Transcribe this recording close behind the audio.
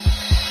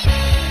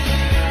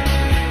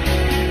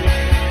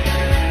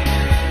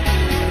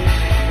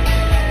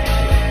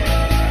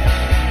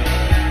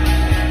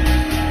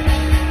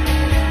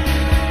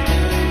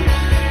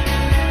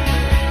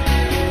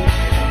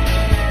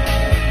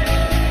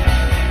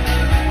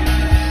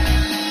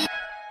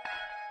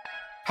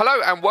Hello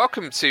and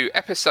welcome to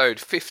episode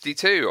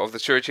 52 of the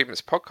True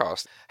Achievements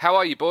podcast. How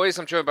are you, boys?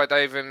 I'm joined by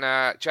Dave and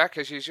Jack,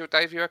 as usual.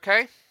 Dave, you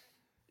okay?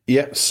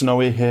 Yep,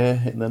 snowy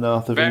here in the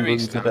north of Very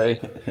England snowy.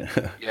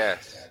 today.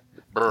 Yes.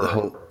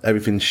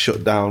 Everything's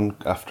shut down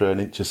after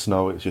an inch of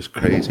snow. It's just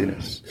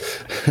craziness.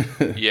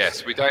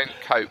 Yes, we don't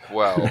cope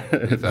well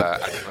with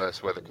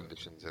adverse weather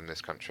conditions in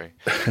this country.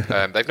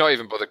 They've not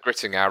even bothered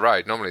gritting our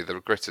road. Normally the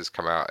gritters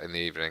come out in the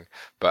evening,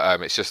 but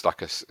it's just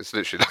it's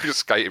literally like a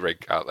skate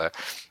rink out there.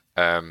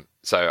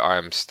 So I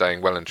am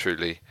staying well and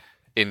truly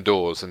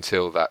indoors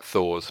until that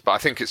thaws. But I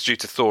think it's due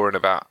to thaw in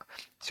about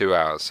 2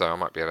 hours, so I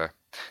might be able to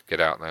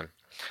get out then.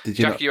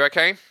 Jack, you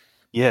okay?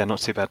 Yeah, not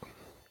too bad.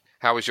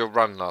 How was your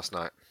run last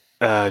night?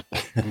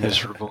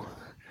 Miserable.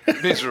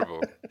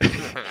 Miserable.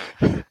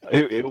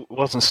 It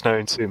wasn't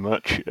snowing too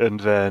much, and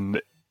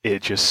then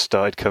it just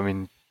started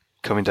coming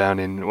down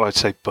in, well, I'd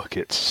say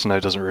buckets. Snow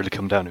doesn't really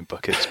come down in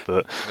buckets,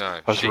 but No,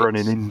 I was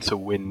running into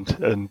wind,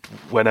 and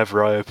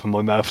whenever I opened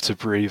my mouth to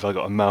breathe, I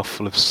got a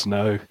mouthful of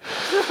snow.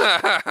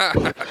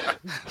 That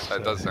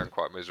does sound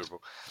quite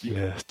miserable.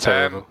 Yeah,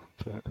 terrible.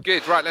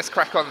 Good, right, let's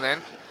crack on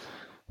then.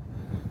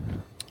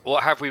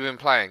 What have we been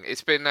playing?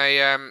 It's been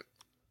a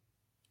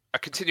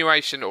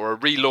continuation or a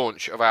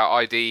relaunch of our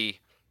ID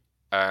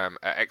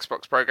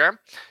Xbox program.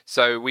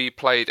 So we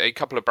played a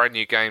couple of brand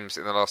new games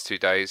in the last 2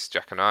 days,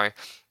 Jack and I,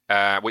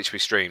 which we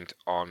streamed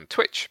on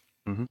Twitch.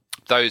 Mm-hmm.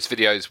 Those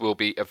videos will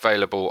be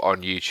available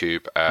on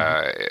YouTube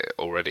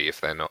already if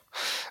they're not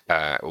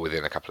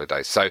within a couple of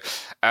days. So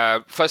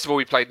first of all,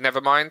 we played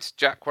Nevermind.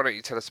 Jack, why don't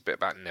you tell us a bit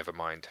about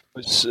Nevermind?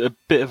 It's a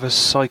bit of a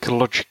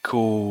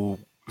psychological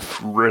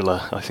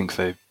thriller, I think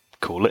they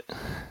call it.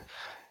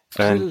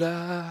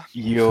 Thriller.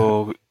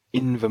 You're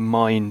in the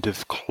mind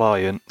of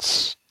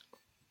clients,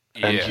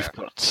 and you've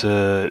got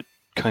to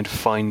kind of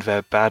find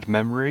their bad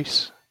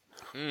memories,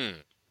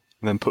 and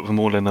then put them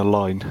all in a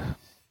line.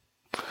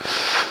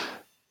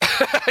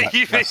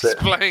 You've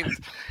explained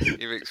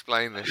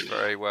this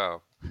very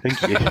well.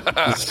 Thank you.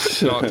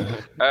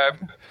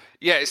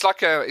 It's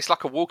like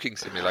a walking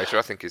simulator,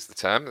 I think is the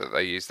term that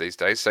they use these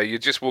days. So you're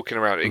just walking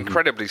around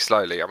incredibly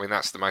slowly. I mean,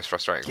 that's the most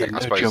frustrating thing. No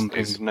I suppose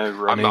jumping, no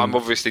running. I'm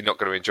obviously not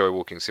going to enjoy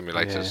walking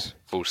simulators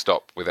full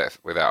stop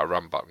without a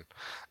run button.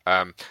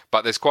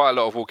 But there's quite a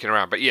lot of walking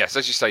around. But yes,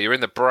 as you say, you're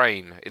in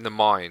the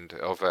mind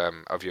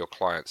of your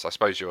clients. I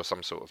suppose you're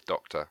some sort of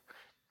doctor.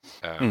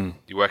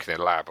 You work in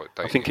a lab.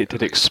 I think it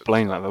did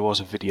explain that. There was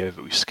a video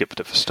that we skipped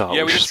at the start.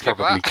 Yeah, we which did is skip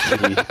probably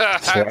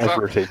that. key to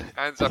everything.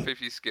 Hands up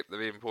if you skip the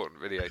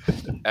important video.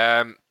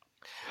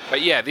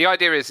 But yeah, the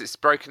idea is it's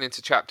broken into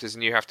chapters,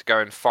 and you have to go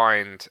and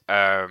find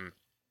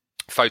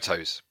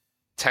photos.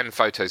 10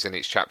 photos in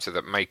each chapter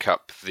that make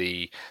up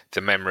the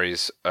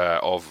memories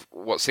of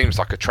what seems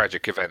like a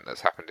tragic event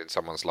that's happened in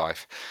someone's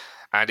life.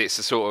 And it's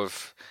a sort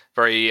of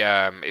very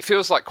it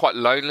feels like quite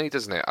lonely,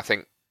 doesn't it? I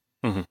think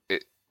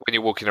when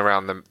you're walking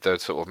around the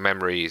sort of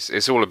memories,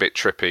 it's all a bit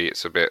trippy.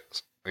 It's a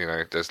bit,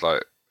 there's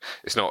like,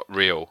 it's not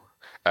real.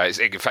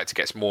 In fact, it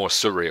gets more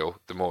surreal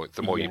the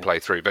more you play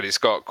through. But it's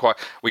got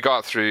we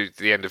got through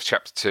the end of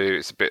chapter 2.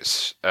 It's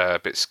a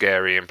bit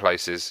scary in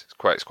places.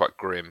 It's quite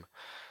grim.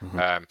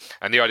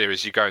 And the idea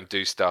is you go and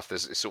do stuff.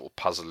 It's sort of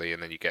puzzly,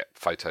 and then you get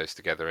photos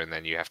together, and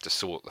then you have to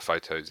sort the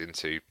photos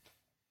into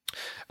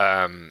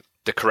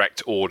the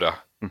correct order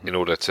in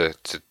order to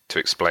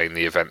explain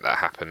the event that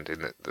happened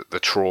in the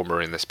trauma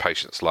in this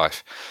patient's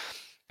life.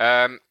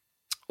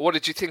 What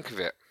did you think of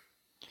it?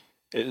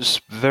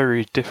 It's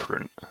very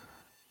different.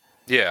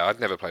 Yeah, I'd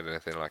never played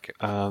anything like it.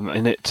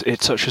 And it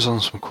touches on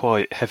some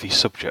quite heavy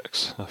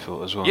subjects, I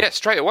thought, as well. Yeah,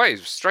 straight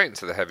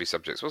into the heavy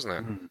subjects, wasn't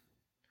it?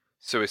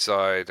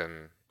 Suicide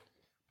and...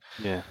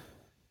 Yeah,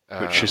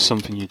 which is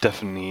something I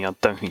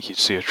don't think you'd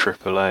see a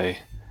AAA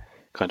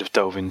kind of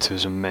delve into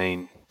as a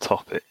main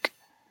topic.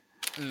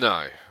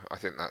 No, I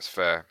think that's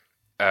fair.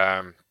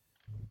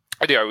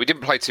 Anyway, we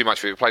didn't play too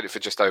much. We played it for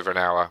just over an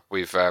hour.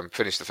 We've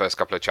finished the first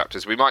couple of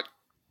chapters. We might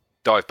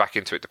dive back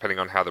into it depending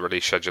on how the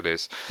release schedule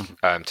is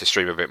to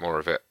stream a bit more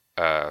of it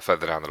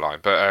further down the line.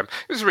 But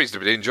it was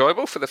reasonably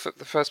enjoyable for the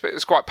first bit. It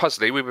was quite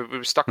puzzly. We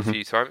were stuck a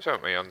few times,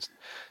 weren't we, on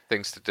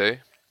things to do.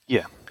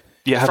 Yeah.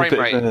 Yeah, it had a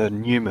bit of a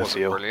Numa wasn't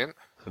feel brilliant.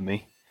 for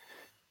me.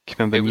 Do you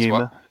remember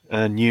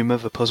Numa? Numa,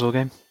 the puzzle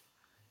game?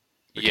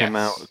 It came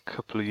out a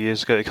couple of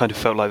years ago. It kind of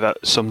felt like that.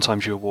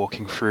 Sometimes you were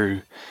walking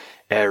through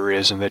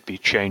areas and they'd be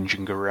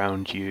changing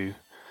around you.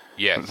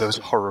 Yes. There was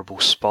a horrible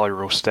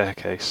spiral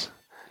staircase.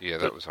 Yeah,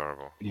 that was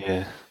horrible.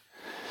 Yeah.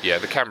 Yeah,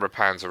 the camera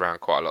pans around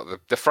quite a lot.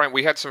 The frame,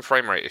 we had some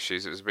frame rate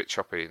issues. It was a bit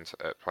choppy in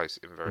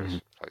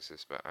various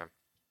places, but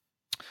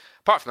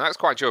apart from that, it's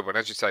quite enjoyable. And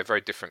as you say, a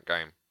very different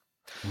game.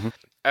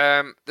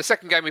 The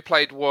second game we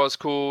played was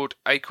called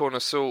Acorn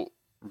Assault,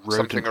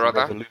 something or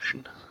other.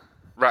 Revolution.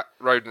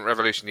 Rodent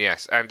Revolution,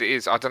 yes. And it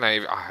is, I don't know,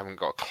 I haven't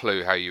got a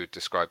clue how you would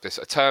describe this.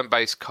 A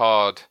turn-based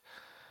card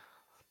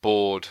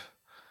board.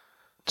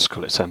 Just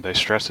call it turn-based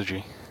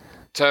strategy.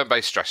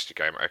 Turn-based strategy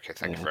game. Okay,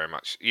 thank you very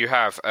much. You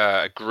have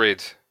a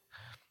grid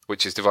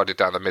which is divided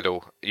down the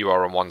middle. You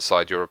are on one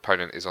side, your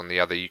opponent is on the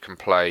other. You can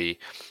play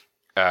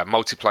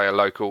multiplayer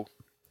local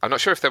I'm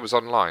not sure if there was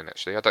online,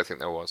 actually. I don't think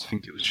there was. I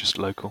think it was just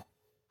local.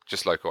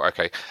 Just local,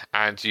 okay.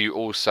 And you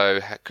also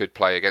could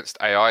play against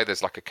AI.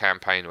 There's like a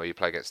campaign where you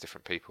play against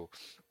different people.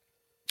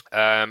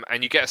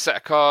 And you get a set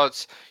of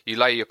cards. You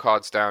lay your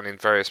cards down in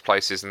various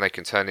places, and they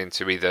can turn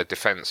into either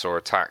defense or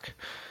attack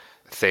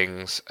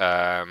things.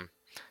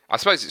 I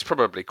suppose it's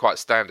probably quite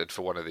standard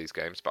for one of these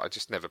games, but I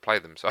just never play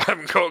them, so I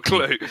haven't got a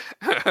clue.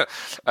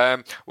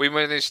 We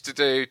managed to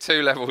do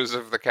 2 levels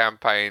of the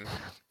campaign.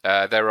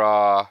 There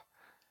are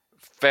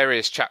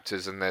various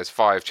chapters, and there's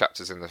 5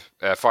 chapters in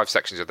the 5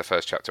 sections of the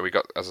first chapter. We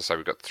got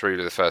through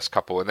to the first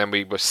couple, and then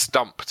we were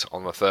stumped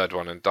on the third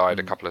one and died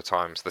a couple of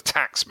times. The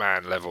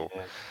Taxman level.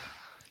 Yeah.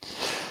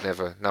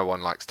 No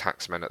one likes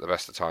Taxmen at the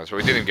best of times, but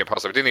we didn't even get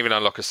past it. We didn't even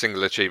unlock a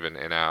single achievement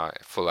in our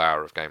full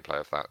hour of gameplay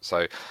of that.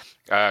 So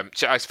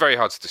it's very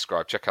hard to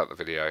describe. Check out the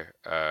video.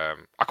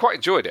 I quite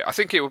enjoyed it. I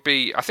think it would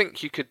be. I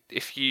think you could,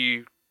 if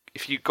you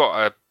got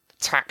a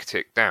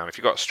tactic down, if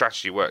you got a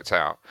strategy worked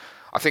out,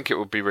 I think it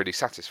would be really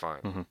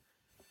satisfying. Mm-hmm.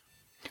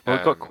 Well,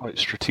 it got quite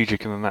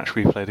strategic in the match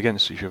we played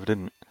against each other,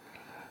 didn't it?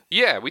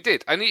 Yeah, we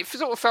did, and it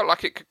sort of felt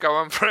like it could go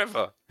on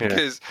forever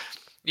because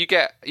you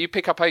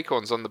pick up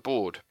acorns on the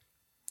board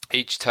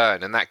each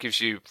turn, and that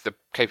gives you the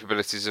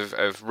capabilities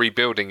of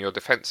rebuilding your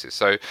defences.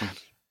 So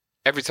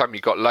every time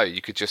you got low,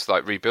 you could just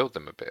like rebuild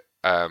them a bit.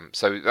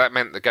 So that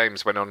meant the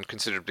games went on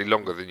considerably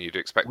longer than you'd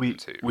expect them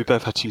to. We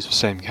both had to use the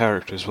same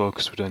character as well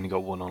because we'd only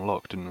got one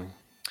unlocked, didn't we?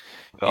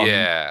 But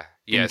yeah.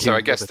 So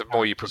I guess the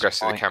more you progress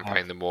through the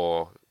campaign, the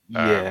more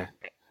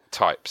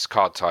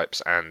card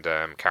types, and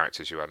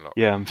characters you unlock.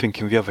 Yeah, I'm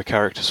thinking the other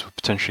characters would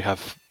potentially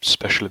have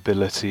special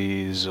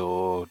abilities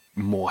or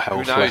more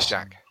health. Who knows,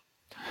 Jack?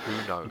 Who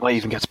knows? You might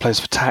even get to play as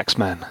for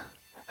Taxman.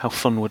 How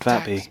fun would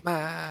that be?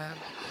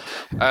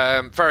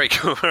 Very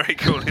cool, very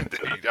cool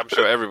indeed. I'm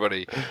sure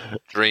everybody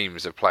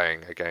dreams of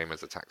playing a game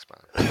as a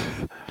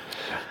Taxman.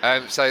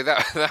 So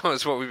that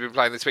was what we've been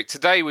playing this week.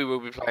 Today we will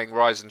be playing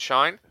Rise and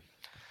Shine.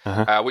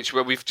 Which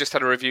we've just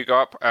had a review go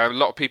up. A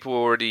lot of people were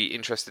already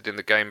interested in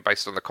the game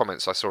based on the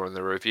comments I saw in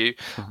the review.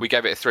 We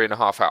gave it a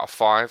 3.5 out of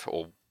 5,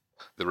 or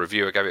the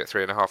reviewer gave it a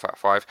 3.5 out of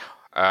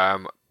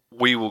 5.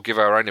 We will give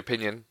our own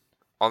opinion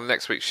on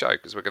next week's show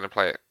because we're going to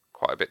play it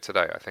quite a bit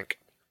today, I think.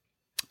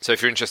 So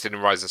if you're interested in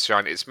Rise and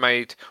Shine, it's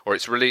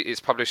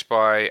published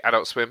by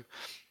Adult Swim,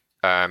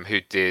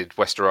 who did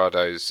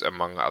Westerados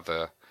among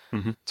other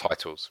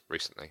titles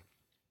recently.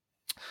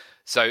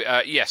 So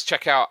yes,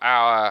 check out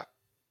our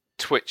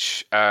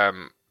Twitch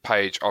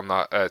page on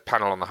the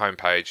panel on the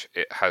homepage.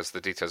 It has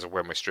the details of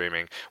when we're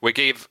streaming. We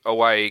give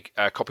away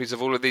copies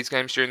of all of these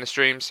games during the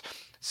streams,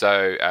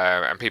 so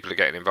and people are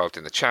getting involved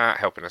in the chat,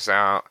 helping us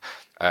out.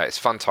 It's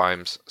fun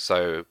times,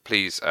 so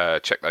please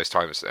check those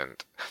times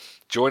and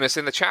join us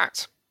in the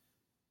chat.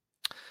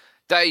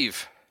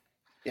 Dave.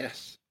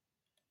 Yes.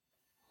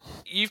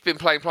 You've been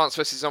playing Plants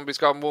vs Zombies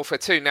Garden Warfare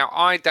 2. Now,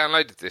 I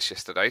downloaded this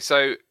yesterday,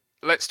 so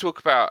let's talk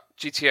about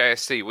GTA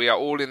SC. We are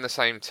all in the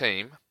same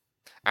team.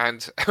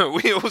 And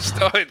we all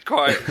started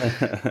quite.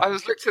 I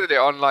was looking at it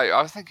on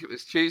I think it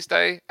was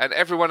Tuesday, and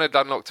everyone had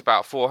unlocked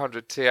about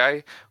 400 TA.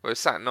 We were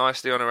sat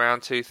nicely on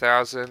around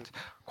 2,000,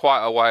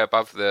 quite a way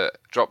above the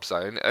drop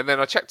zone. And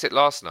then I checked it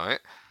last night,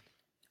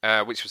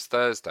 which was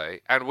Thursday,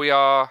 and we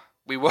were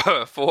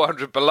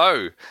 400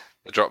 below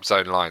the drop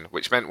zone line,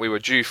 which meant we were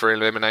due for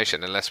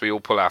elimination unless we all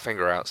pull our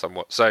finger out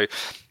somewhat. So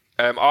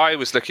I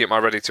was looking at my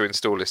ready to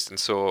install list and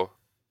saw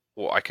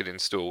what I could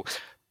install.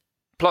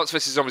 Plants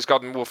vs Zombies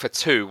Garden Warfare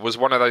 2 was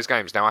one of those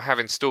games. Now, I have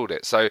installed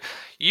it. So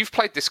you've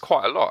played this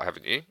quite a lot,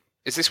 haven't you?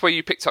 Is this where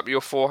you picked up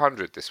your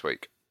 400 this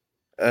week?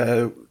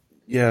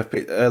 Yeah,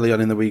 early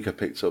on in the week I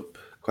picked up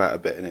quite a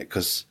bit in it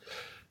because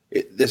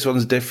this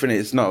one's different.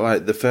 It's not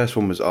like the first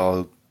one was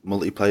all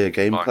multiplayer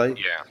gameplay.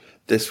 Yeah.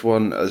 This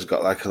one has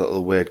got like a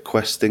little weird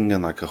questing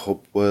and like a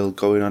hub world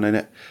going on in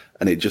it.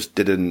 And it just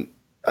didn't...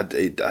 I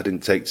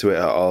didn't take to it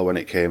at all when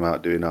it came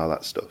out doing all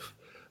that stuff.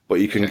 But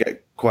you can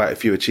get quite a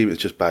few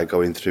achievements just by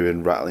going through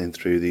and rattling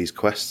through these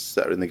quests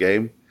that are in the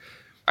game.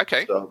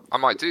 Okay, so, I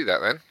might do that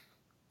then.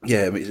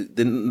 Yeah, I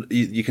mean,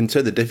 you can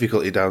turn the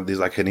difficulty down. There's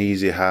like an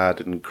easy,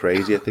 hard, and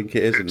crazy, I think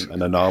it is,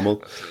 and a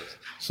normal.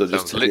 So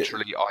just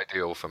literally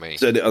ideal for me.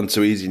 Turn it on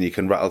to easy and you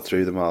can rattle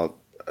through them all.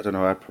 I don't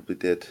know, I probably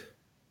did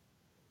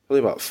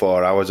about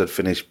 4 hours. I'd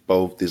finished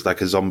both. There's like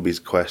a zombies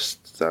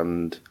quest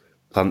and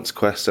plants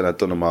quest, and I'd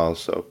done them all,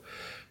 so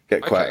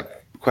get quite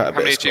a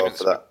bit of score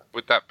for that.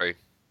 Would that be?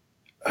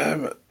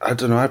 I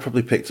don't know. I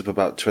probably picked up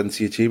about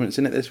 20 achievements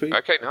in it this week.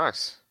 Okay,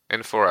 nice.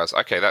 In 4 hours.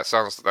 Okay, that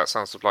sounds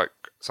like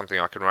something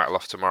I can rattle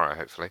off tomorrow,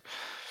 hopefully.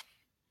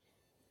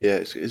 Yeah,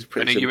 it's pretty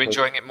simple. And are you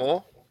enjoying it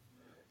more?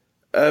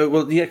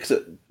 Well, yeah,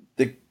 because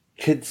the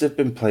kids have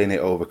been playing it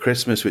over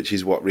Christmas, which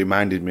is what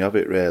reminded me of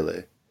it,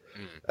 really.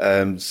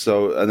 And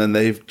then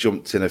they've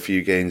jumped in a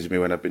few games with me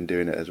when I've been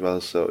doing it as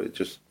well. So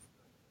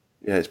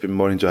it's been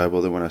more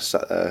enjoyable than when I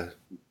sat there.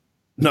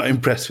 Not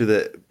impressed with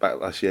it back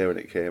last year when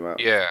it came out.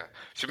 Yeah.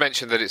 Should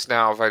mention that it's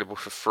now available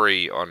for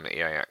free on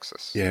EA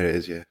Access. Yeah, it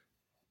is, yeah.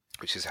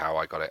 Which is how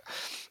I got it.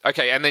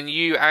 Okay, and then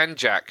you and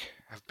Jack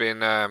have been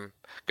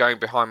going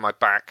behind my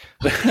back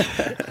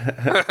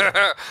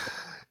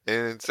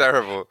in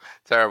terrible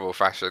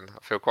fashion. I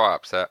feel quite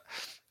upset.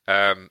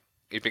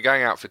 You've been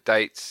going out for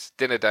dates,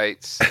 dinner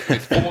dates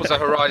with Forza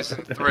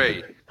Horizon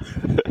 3.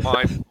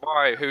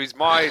 Who's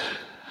my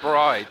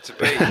bride to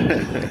be?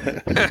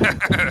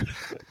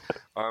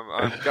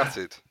 I'm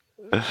gutted.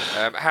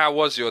 How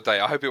was your day?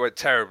 I hope it went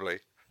terribly.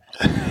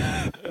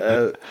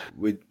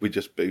 We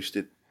just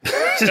boosted.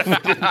 Is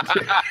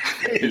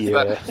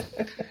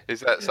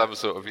that some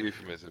sort of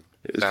euphemism?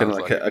 It was kind of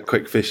like a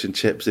quick fish and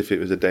chips if it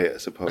was a date, I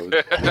suppose.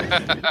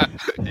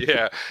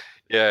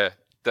 Yeah.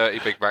 Dirty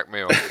Big Mac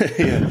meal.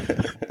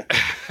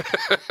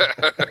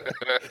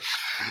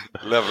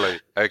 Lovely.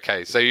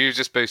 Okay, so you were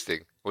just boosting.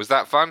 Was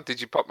that fun? Did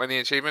you pop many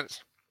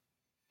achievements?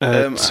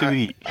 2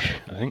 each,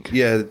 I think.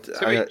 Yeah,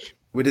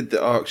 we did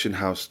the auction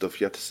house stuff.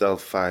 You had to sell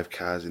 5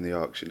 cars in the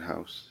auction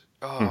house.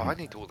 Oh, I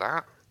need all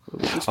that.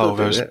 There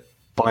was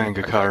buying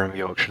a car in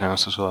the auction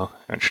house as well.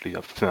 Actually,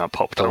 I think that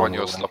popped on. On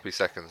your sloppy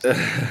seconds.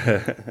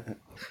 And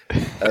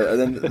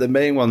then the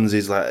main ones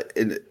is like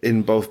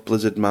in both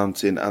Blizzard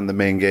Mountain and the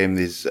main game.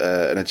 There's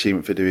an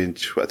achievement for doing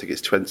I think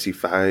it's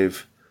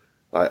 25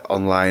 like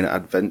online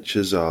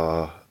adventures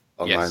or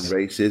online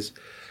races.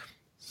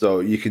 So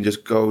you can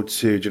just go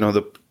to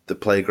the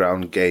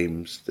playground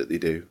games that they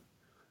do.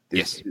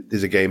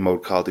 There's a game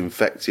mode called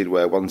Infected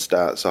where one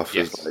starts off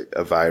as like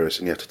a virus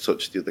and you have to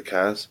touch the other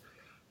cars.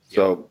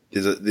 So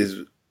there's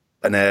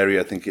an area,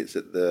 I think it's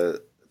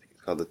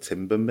called the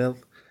Timber Mill.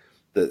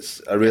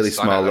 That's a really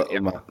small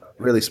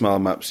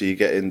map. So you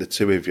get in the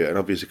 2 of you, and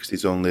obviously because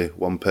there's only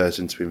one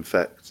person to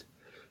infect,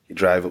 you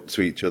drive up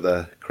to each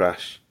other,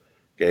 crash,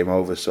 game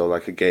over. So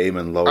like a game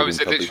and loading. Oh, is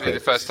it literally the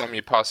first time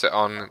you pass it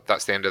on?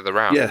 That's the end of the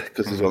round. Yeah,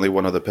 because there's only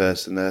one other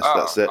person there, so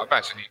that's it. I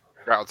imagine you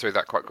rattled through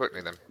that quite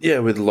quickly then. Yeah,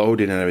 with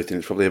loading and everything,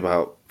 it's probably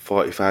about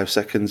 45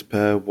 seconds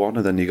per one,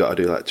 and then you got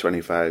to do like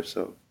 25.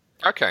 So.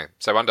 Okay,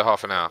 so under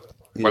half an hour.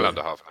 Well,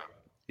 under half an hour.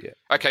 Yeah.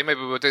 Okay,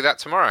 maybe we'll do that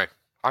tomorrow.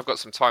 I've got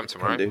some time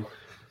tomorrow.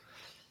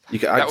 You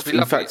can,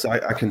 in fact,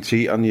 I can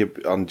cheat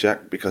on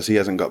Jack because he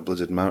hasn't got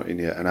Blizzard Mountain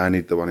yet, and I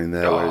need the one in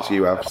there, whereas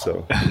you have.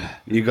 So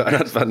you got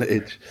an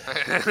advantage.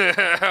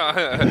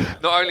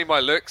 Not only my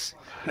looks,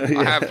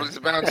 I have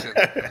Blizzard Mountain.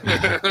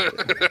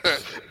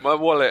 my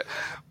wallet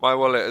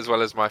as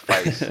well as my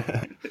face.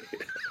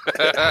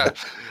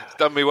 It's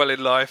done me well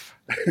in life.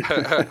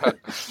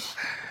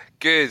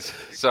 Good.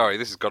 Sorry,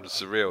 this has gone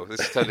surreal.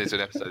 This has turned into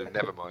an episode of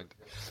Nevermind.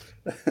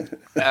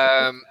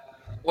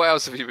 What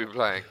else have you been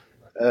playing?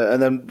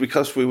 And then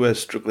because we were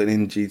struggling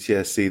in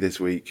GTSC this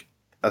week,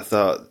 I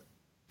thought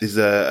there's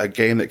a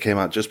game that came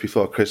out just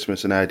before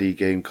Christmas, an ID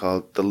game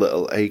called The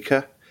Little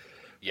Acre.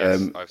 Yes,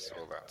 I saw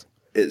that.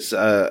 It's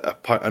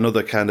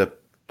another kind of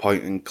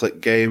point and click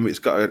game. It's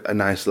got a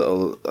nice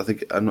little,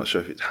 I'm not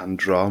sure if it's hand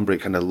drawn, but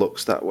it kind of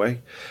looks that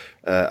way.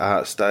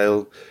 Art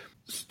style.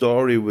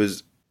 Story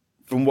was,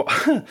 from what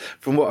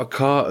I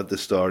caught of the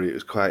story, it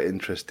was quite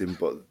interesting.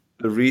 But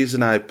the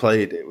reason I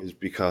played it was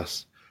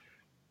because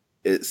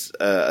it's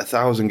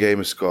 1,000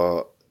 gamer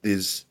score.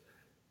 There's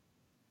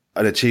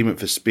an achievement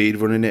for speed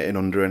running it in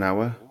under an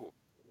hour.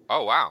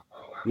 Oh wow!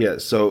 Yeah,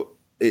 so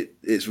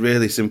it's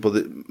really simple.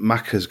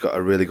 Mac has got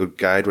a really good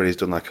guide where he's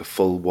done like a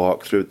full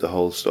walkthrough of the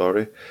whole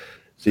story.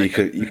 So you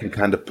can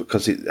kind of,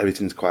 because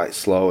everything's quite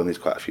slow and there's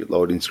quite a few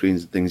loading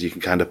screens and things, you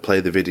can kind of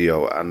play the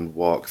video and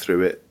walk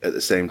through it at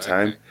the same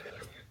time.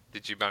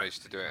 Did you manage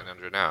to do it in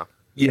under an hour?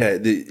 Yeah,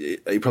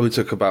 it probably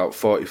took about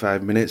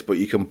 45 minutes, but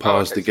you can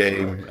pause the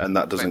game and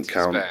that doesn't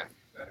count.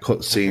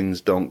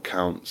 Cutscenes don't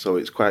count, so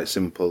it's quite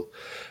simple.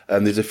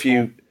 There's a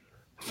few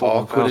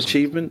awkward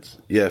achievements.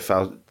 Yeah,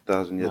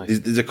 1,000. Yeah. Nice.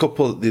 There's a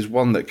couple. There's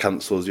one that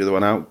cancels the other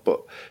one out,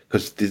 but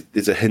because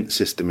there's a hint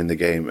system in the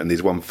game, and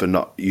there's one for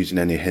not using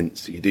any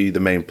hints. You do the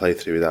main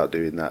playthrough without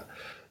doing that,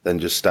 then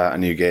just start a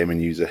new game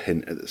and use a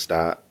hint at the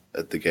start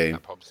of the game.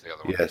 That pops the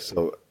other one. Yeah,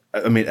 so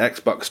I mean,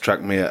 Xbox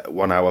tracked me at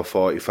 1 hour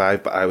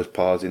 45, but I was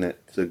pausing it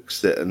to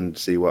sit and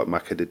see what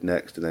Macca did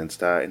next, and then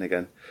starting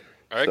again.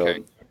 Okay.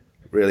 So,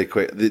 really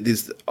quick.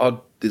 There's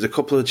a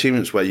couple of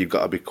achievements where you've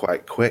got to be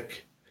quite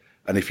quick,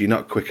 and if you're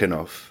not quick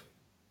enough,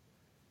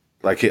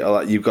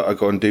 you've got to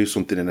go and do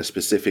something in a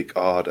specific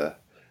order,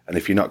 and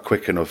if you're not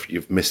quick enough,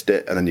 you've missed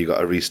it, and then you've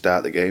got to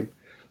restart the game.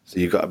 So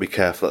you've got to be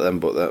careful at them,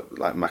 but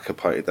like Macca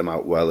pointed them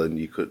out well, and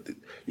you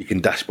can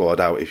dashboard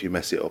out if you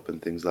mess it up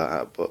and things like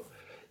that. But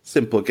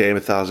simple game,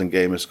 1,000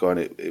 gamer score, and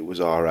it was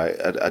all right.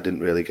 I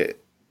didn't really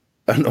get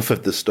enough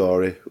of the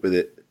story with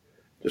it.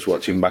 Just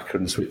watching back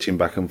and switching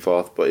back and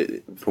forth, but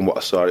from what I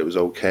saw, it was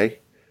okay.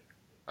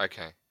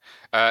 Okay.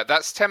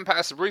 That's £10.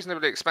 That's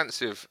reasonably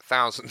expensive,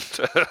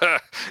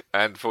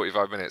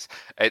 1,045 minutes.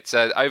 It's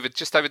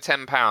just over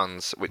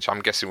 £10, which I'm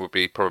guessing would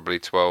be probably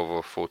 $12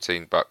 or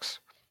 $14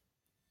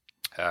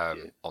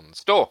 on the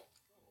store.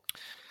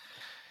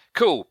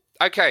 Cool.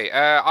 Okay,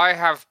 I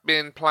have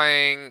been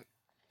playing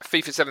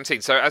FIFA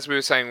 17. So as we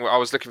were saying, I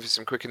was looking for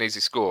some quick and easy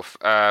score.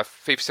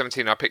 FIFA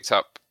 17, I picked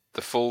up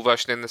the full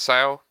version in the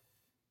sale.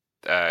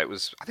 I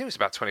think it was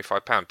about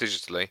 £25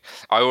 digitally.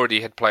 I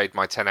already had played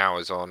my 10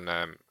 hours on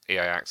EA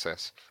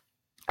Access.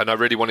 and I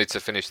really wanted to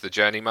finish the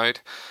journey mode.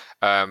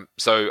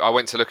 So I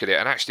went to look at it,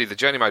 and actually the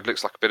journey mode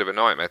looks like a bit of a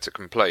nightmare to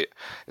complete.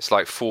 It's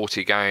like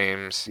 40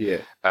 games,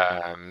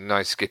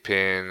 no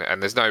skipping,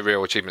 and there's no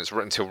real achievements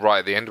until right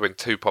at the end when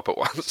 2 pop at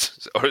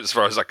once, or as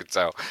far as I could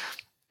tell.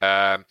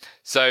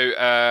 So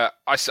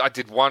I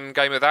did 1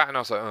 game of that, and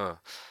I was like, oh.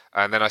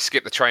 And then I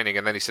skipped the training,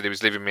 and then he said he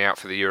was leaving me out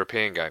for the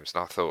European games,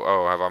 and I thought,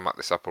 oh, have I mucked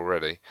this up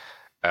already?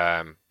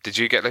 Did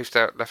you get left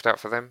out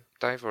for them,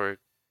 Dave? Or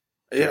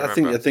yeah, I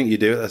think you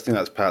do. I think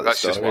that's part of the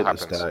story.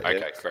 That's just what happens.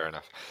 Okay, fair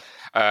enough.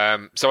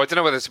 So I don't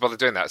know whether to bother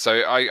doing that.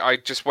 So I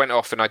just went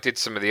off and I did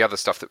some of the other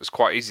stuff that was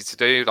quite easy to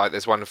do. Like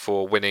there's one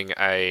for winning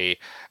a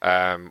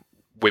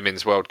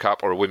women's World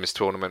Cup or a women's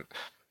tournament,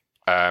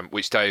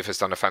 which Dave has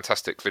done a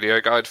fantastic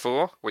video guide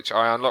for, which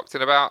I unlocked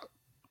in about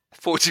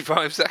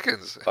 45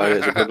 seconds. Oh,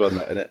 it's a good one,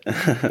 that,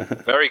 isn't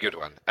it? Very good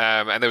one.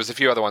 And there was a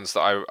few other ones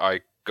that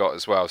I got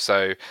as well.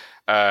 So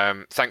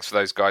thanks for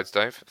those guides,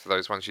 Dave, for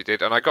those ones you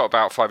did. And I got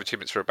about 5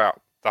 achievements for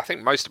about, I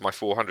think most of my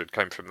 400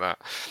 came from that.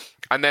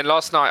 And then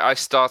last night I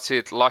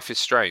started Life is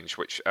Strange,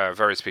 which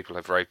various people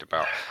have raved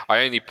about.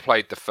 I only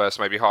played the first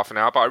maybe half an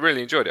hour, but I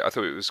really enjoyed it. I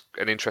thought it was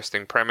an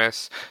interesting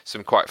premise,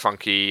 some quite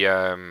funky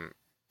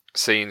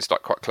scenes,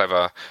 like quite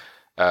clever.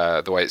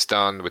 The way it's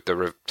done with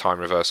the time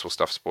reversal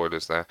stuff,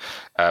 spoilers there,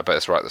 but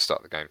it's right at the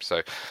start of the game.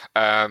 So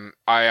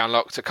I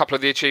unlocked a couple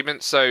of the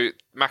achievements. So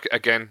Mac,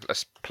 again,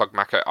 let's plug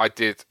Maka.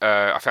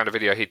 I found a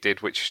video he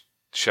did which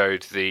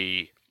showed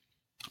the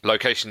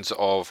locations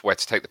of where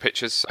to take the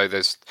pictures. So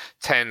there's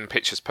 10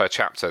 pictures per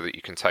chapter that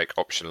you can take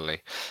optionally,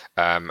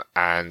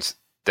 and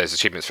there's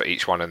achievements for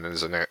each one, and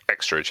there's an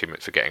extra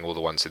achievement for getting all the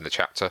ones in the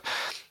chapter.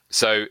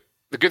 So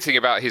the good thing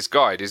about his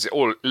guide is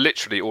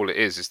literally all it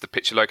is the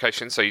picture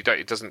location. So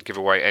it doesn't give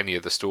away any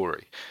of the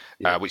story,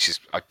 which is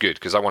good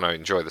because I want to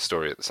enjoy the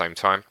story at the same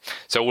time.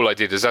 So all I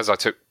did is as I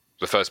took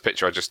the first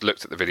picture, I just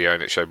looked at the video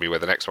and it showed me where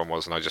the next one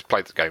was, and I just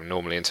played the game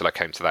normally until I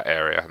came to that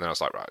area, and then I was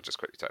like, right, I'll just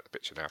quickly take the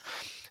picture now.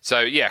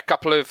 So yeah, a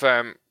couple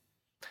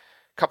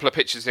of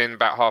pictures in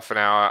about half an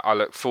hour. I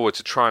look forward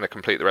to trying to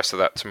complete the rest of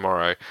that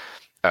tomorrow,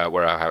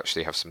 where I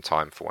actually have some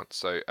time for once.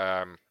 So.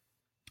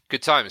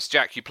 Good times.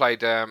 Jack, you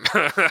played,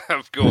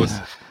 of course.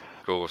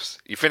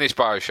 You finished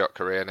Bioshock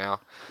career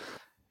now,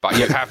 but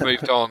you have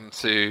moved on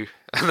to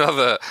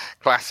another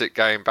classic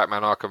game,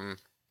 Batman Arkham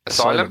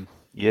Asylum.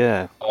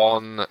 Yeah.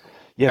 On I've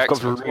got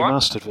Xbox the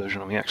remastered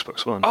version on the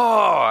Xbox One.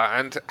 Oh,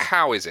 and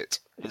how is it?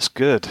 It's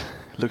good.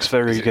 Looks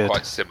very good.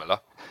 Quite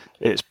similar?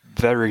 It's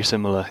very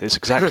similar. It's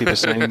exactly the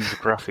same. The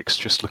graphics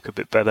just look a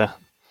bit better.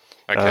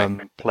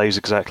 Okay. Plays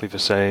exactly the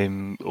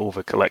same. All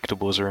the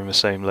collectibles are in the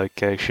same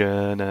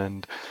location,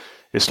 and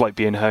it's like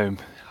being home.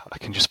 I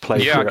can just play.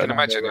 Yeah, I can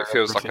imagine it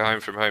feels like a home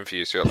from home for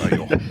you. So like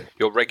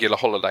your regular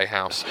holiday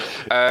house.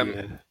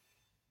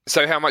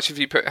 So how much time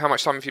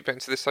have you put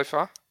into this so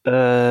far?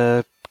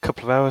 A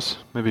couple of hours,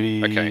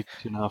 maybe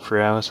 2.5,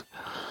 3 hours.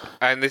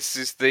 And this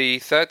is the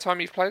third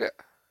time you've played it?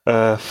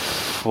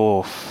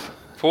 Fourth.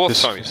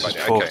 Fourth time you've played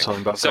it. Fourth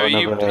time. So are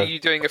you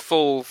doing a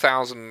full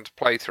 1,000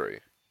 playthrough?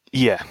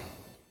 Yeah.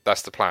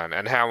 That's the plan.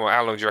 And how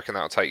long do you reckon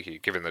that'll take you,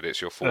 given that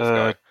it's your fourth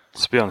go?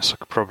 To be honest, I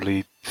could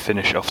probably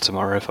finish it off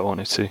tomorrow if I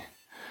wanted to.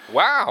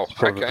 Wow.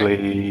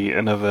 Probably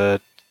another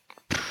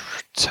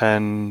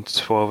 10,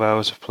 12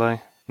 hours of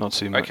play. Not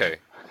too much. Okay.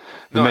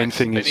 The main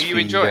thing is. Are you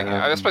enjoying it?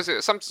 I suppose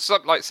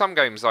some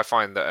games I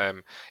find that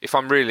if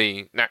I'm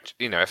really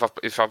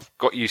if I've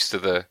got used to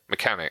the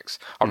mechanics,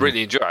 I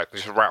really enjoy it. I can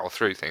just rattle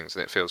through things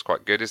and it feels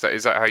quite good. Is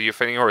that how you're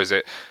feeling, or is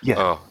it? Yeah.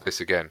 Oh,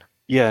 this again.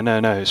 Yeah, no,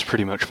 it's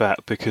pretty much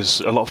that,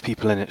 because a lot of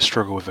people in it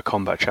struggle with the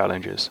combat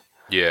challenges.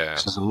 Yeah.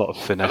 So there's a lot of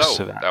finesse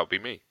to that. That would be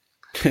me.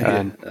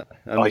 And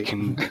I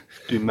can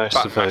do most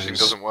of those.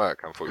 Doesn't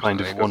work,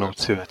 unfortunately. Kind of one or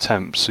two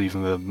attempts,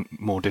 even the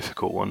more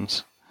difficult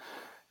ones.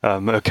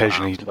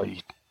 Occasionally,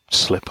 you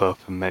slip up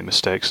and make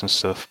mistakes and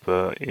stuff,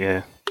 but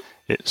yeah,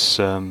 it's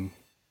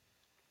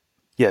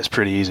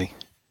pretty easy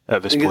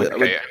at this point.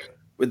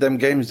 With them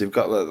games, they've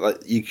got like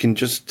you can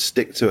just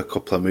stick to a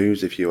couple of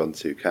moves if you want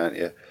to, can't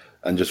you?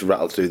 And just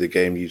rattle through the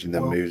game using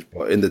them moves.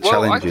 But in the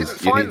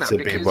challenges, you need to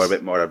be a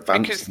bit more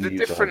advanced. Because the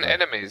different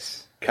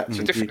enemies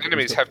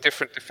have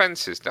different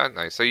defenses, don't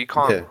they? So you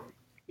can't.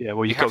 Yeah,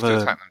 well, you've got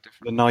the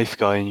knife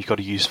guy, and you've got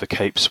to use the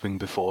cape swing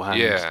beforehand.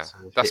 Yeah,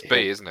 that's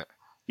B, isn't it?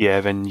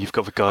 Yeah, then you've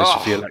got the guys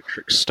with the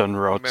electric stun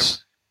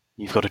rods.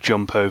 You've got to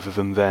jump over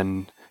them,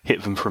 then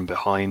hit them from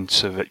behind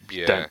so that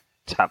you don't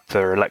tap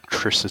their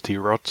electricity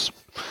rods.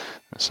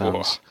 That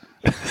sounds...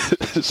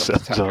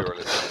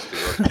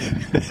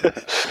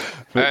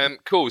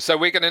 Cool. So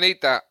we're going to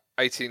need that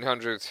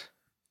 1800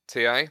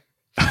 Ti.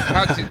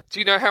 Do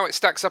you know how it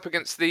stacks up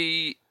against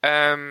the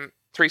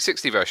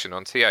 360 version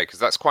on TA? Because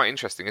that's quite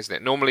interesting, isn't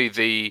it? Normally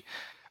the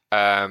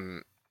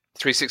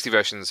 360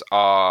 versions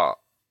are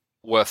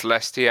worth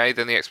less TA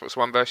than the Xbox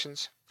One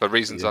versions for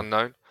reasons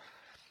unknown.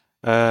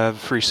 The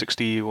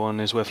 360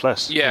 one is worth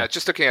less. Yeah,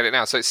 just looking at it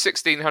now. So it's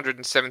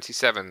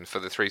 1,677 for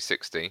the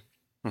 360.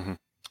 Mm-hmm.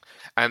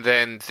 And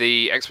then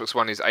the Xbox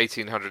One is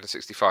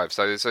 1,865.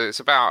 So it's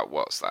about,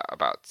 what's that?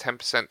 About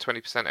 10%,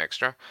 20%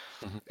 extra.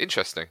 Mm-hmm.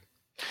 Interesting.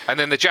 And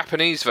then the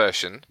Japanese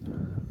version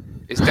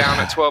is down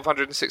at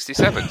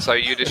 1,267. So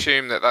you'd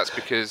assume that that's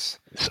because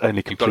it's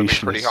only you've got to be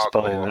pretty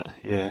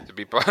hardcore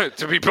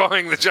to be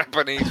buying the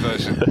Japanese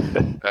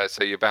version.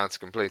 So you're bound to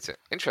complete it.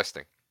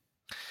 Interesting.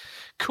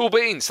 Cool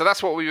beans. So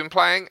that's what we've been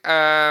playing.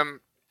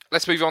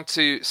 Let's move on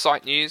to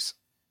site news.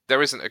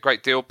 There isn't a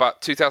great deal,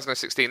 but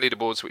 2016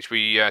 leaderboards, which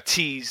we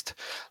teased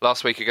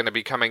last week, are going to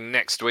be coming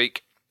next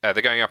week. They're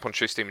going up on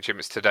True Steam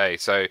Achievements today.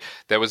 So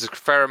there was a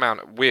fair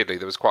amount, weirdly,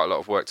 there was quite a lot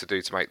of work to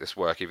do to make this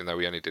work, even though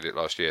we only did it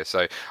last year.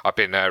 So I've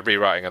been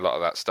rewriting a lot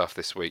of that stuff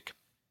this week.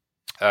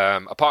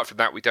 Apart from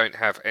that, we don't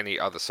have any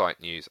other site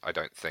news, I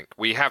don't think.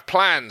 We have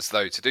plans,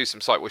 though, to do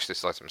some site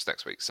wishlist items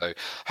next week. So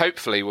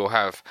hopefully we'll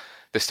have,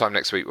 this time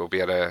next week, we'll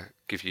be able to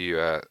give you,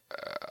 at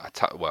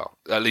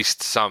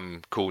least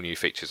some cool new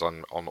features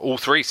on all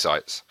three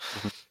sites.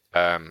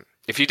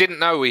 If you didn't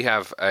know, we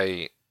have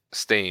a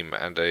Steam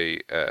and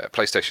a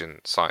PlayStation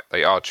site.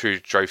 They are True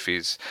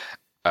Trophies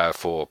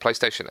for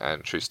PlayStation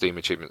and True Steam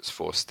Achievements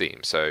for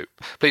Steam. So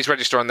please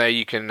register on there.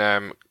 You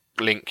can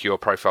link your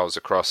profiles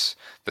across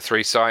the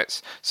three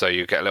sites. So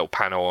you get a little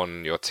panel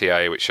on your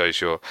TA which shows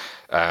your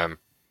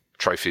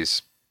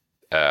trophies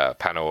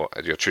panel,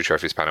 your True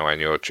Trophies panel,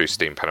 and your True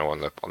Steam panel on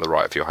the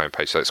right of your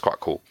homepage. So it's quite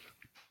cool.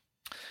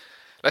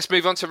 Let's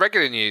move on to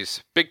regular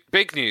news.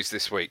 Big news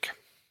this week.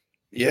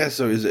 Yeah,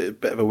 so it's a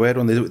bit of a weird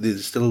one.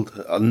 There's still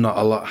not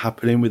a lot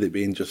happening with it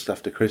being just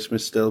after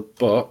Christmas still,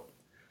 but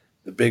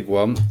the big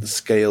one,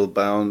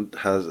 Scalebound,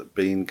 has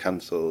been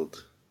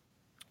cancelled.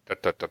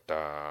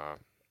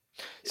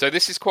 So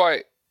this is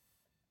quite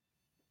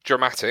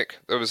dramatic.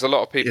 There was a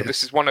lot of people. Yeah.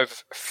 This is one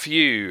of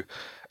few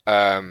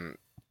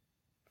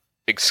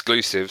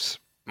exclusives,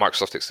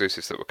 Microsoft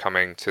exclusives, that were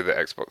coming to the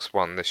Xbox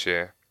One this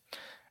year.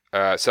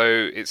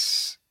 So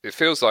it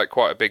feels like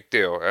quite a big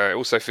deal. It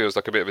also feels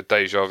like a bit of a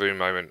deja vu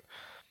moment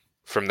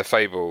from the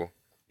Fable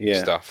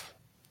stuff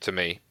to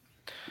me.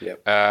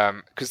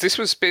 Because this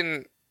was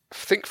been, I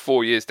think,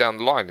 4 years down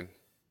the line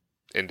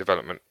in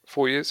development.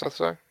 4 years, I'd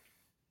say.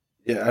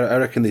 Yeah, I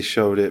reckon they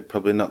showed it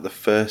probably not the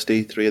first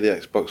E3 of the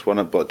Xbox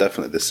One, but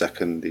definitely the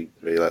second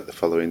E3, like the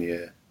following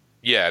year.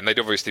 Yeah, and they'd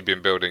obviously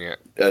been building it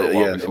for a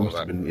while before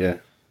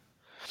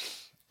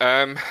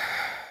that.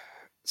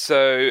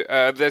 So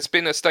there's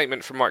been a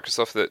statement from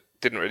Microsoft that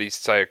didn't really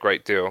say a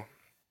great deal.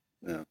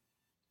 Yeah.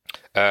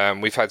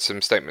 We've had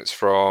some statements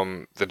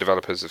from the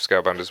developers of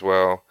Scalebound as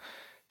well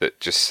that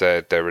just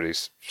said they're really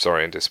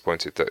sorry and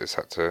disappointed that it's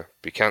had to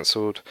be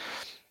cancelled.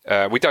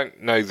 We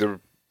don't know the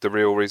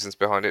real reasons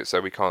behind it,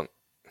 so we can't.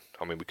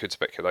 I mean, we could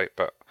speculate,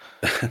 but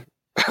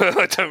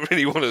I don't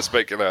really want to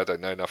speculate. I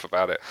don't know enough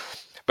about it.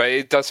 But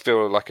it does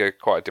feel like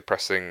quite a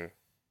depressing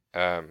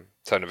turn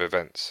of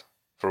events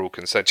for all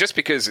concerned, just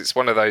because it's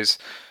one of those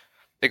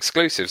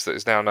exclusives that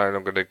is now no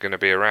longer going to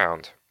be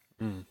around.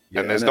 Yeah,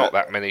 and there's not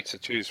that many to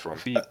choose from.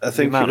 I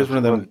think it was one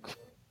of them.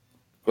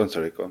 Go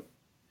on.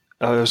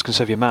 I was going to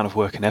say the amount of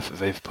work and effort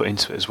they've put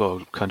into it as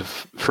well, kind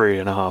of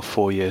 3.5,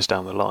 4 years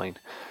down the line.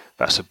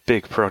 That's a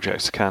big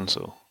project to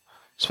cancel.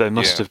 So they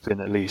must have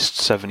been at least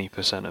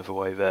 70% of the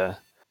way there.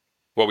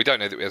 Well, we don't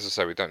know, as I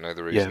say, we don't know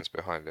the reasons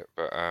behind it.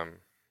 But I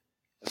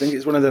think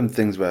it's one of them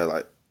things where,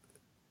 like,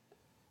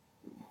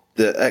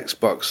 the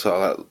Xbox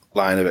sort of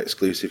line of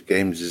exclusive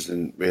games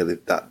isn't really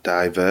that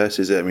diverse,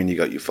 is it? I mean, you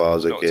got your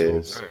Forza,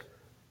 Gears,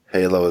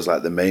 Halo as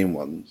like the main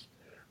ones,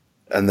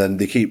 and then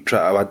they keep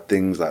trying to add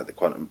things like the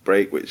Quantum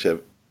Break, which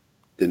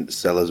didn't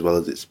sell as well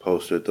as it's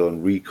supposed to have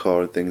done,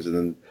 Recore and things, and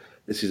then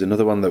this is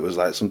another one that was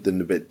like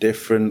something a bit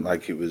different,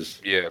 like it was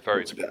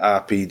very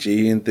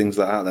RPG and things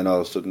like that, and then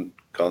all of a sudden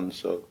gone.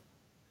 So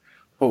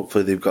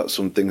hopefully they've got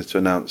some things to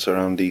announce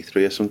around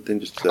E3 or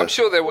something. I'm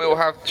sure they will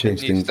have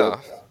new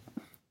stuff.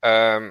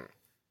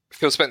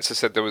 Phil Spencer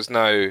said there was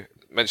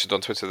mentioned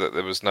on Twitter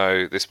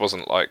that this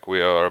wasn't like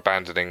we are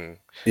abandoning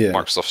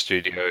Microsoft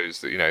Studios.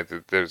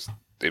 That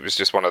it was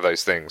just one of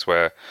those things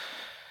where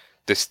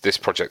this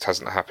project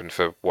hasn't happened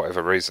for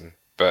whatever reason,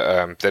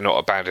 but they're not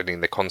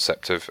abandoning the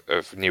concept of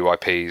new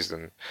IPs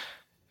and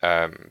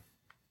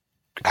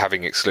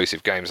having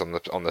exclusive games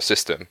on the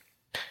system,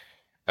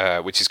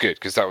 which is good,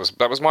 because that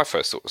was my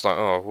first thought. It was like,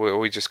 are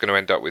we just going to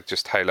end up with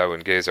just Halo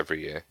and Gears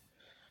every year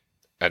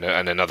and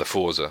another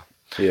Forza?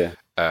 Yeah.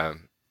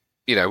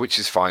 Which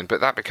is fine, but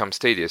that becomes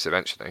tedious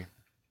eventually.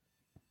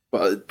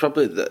 Well,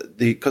 probably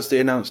because they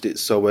announced it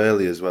so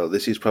early as well.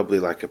 This is probably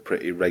like a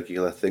pretty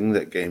regular thing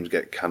that games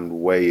get canned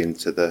way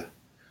into the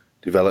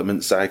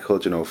development cycle,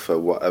 for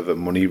whatever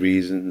money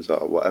reasons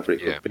or whatever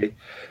it could be.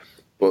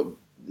 But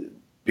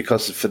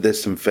because for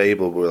this and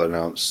Fable were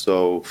announced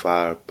so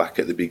far back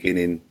at the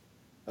beginning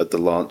of the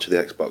launch of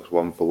the Xbox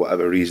One, for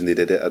whatever reason they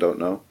did it, I don't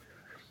know.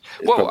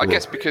 Well, I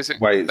guess because they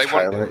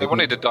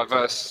wanted a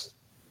diverse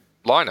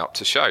lineup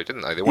to show,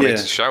 didn't they? They wanted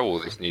to show all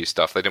this new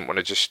stuff. They didn't want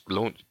to just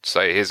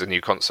say, here's a new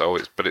console,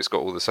 but it's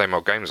got all the same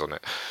old games on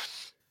it.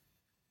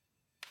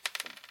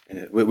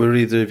 Yeah. Were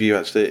either of you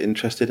actually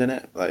interested in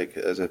it, like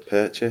as a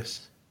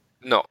purchase?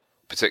 Not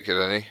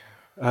particularly.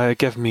 It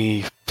gave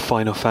me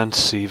Final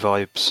Fantasy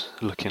vibes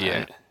looking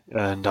at it,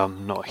 and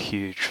I'm not a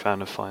huge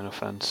fan of Final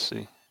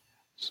Fantasy.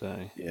 So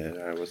yeah,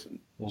 I wasn't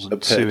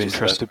too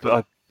interested,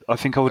 but I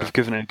think I would have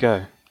given it a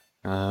go,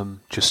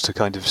 just to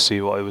kind of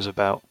see what it was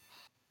about.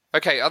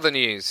 Okay, other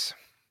news.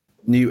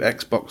 New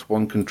Xbox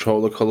One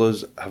controller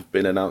colours have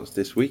been announced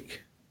this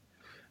week.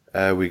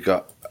 We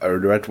got a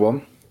red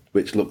one,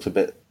 which looks a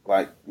bit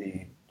like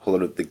the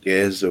colour of the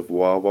Gears of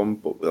War one,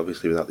 but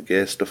obviously without the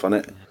Gears stuff on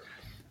it.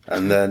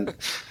 And then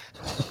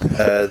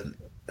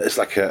it's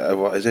like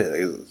what is it?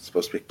 It's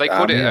supposed to be. They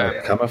called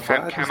it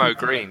camouflage, camo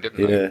green,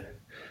 didn't they? Yeah,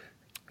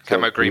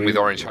 camo green with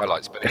orange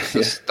highlights, but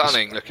it's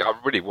stunning. Look, I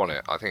really want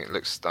it. I think it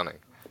looks stunning.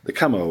 The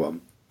camo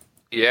one.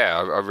 Yeah,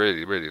 I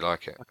really, really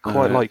like it. I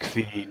quite like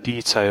the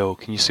detail.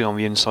 Can you see on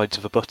the insides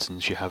of the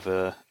buttons? You have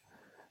the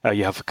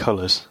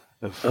colours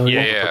of.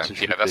 Yeah,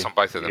 that's on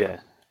both of them. Yeah,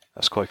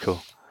 that's quite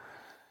cool.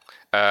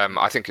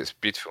 I think it's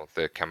beautiful,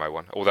 the camo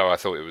one. Although I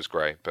thought it was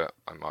grey, but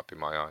it might be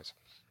my eyes.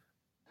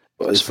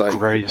 But it's the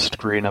greyest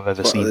green I've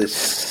ever seen. It's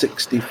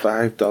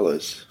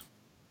 $65.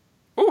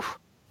 Oof.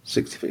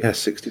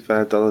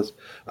 $65.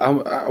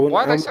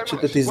 Why are they so much?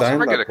 The design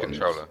What's a regular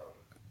controller?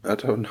 I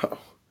don't know.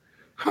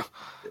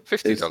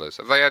 $50.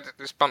 Have they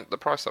just bumped the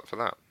price up for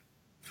that?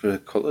 For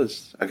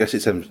colours, I guess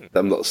it's them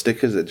little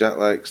stickers that Jack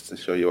likes to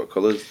show you what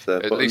colours.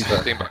 At least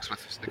 $15 worth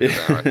of stickers.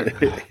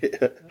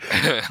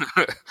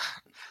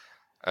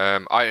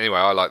 Anyway,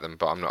 I like them,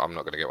 but I'm not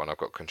going to get one. I've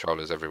got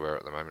controllers everywhere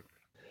at the moment.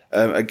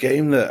 A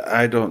game that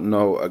I don't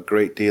know a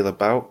great deal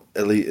about,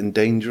 Elite and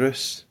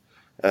Dangerous.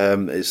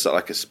 It's sort of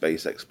like a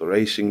space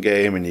exploration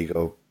game, and you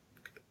go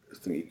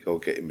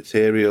getting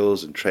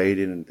materials and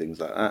trading and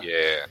things like that.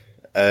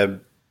 Yeah.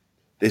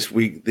 This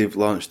week they've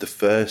launched the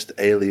first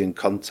alien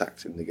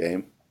contact in the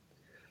game.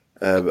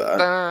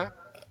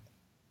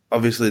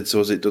 Obviously, it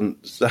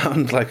doesn't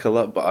sound like a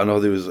lot, but I know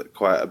there was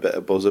quite a bit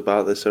of buzz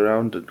about this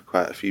around, and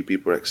quite a few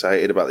people were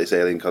excited about this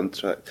alien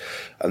contact.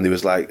 And there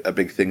was like a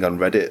big thing on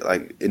Reddit,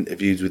 like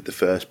interviews with the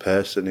first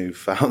person who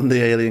found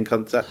the alien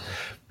contact.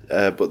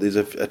 But there's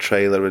a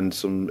trailer and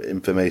some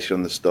information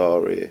on the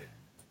story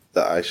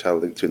that I shall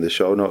link to in the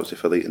show notes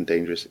if Elite and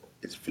Dangerous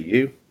is for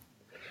you.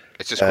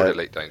 It's just called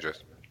Elite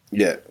Dangerous.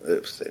 Yeah,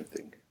 it's the same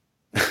thing.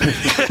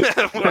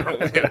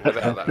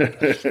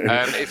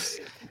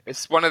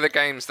 It's one of the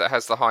games that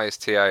has the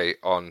highest TA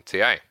on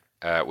TA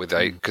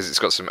because it's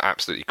got some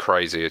absolutely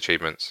crazy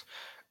achievements.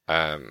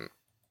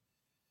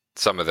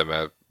 Some of them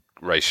are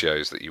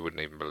ratios that you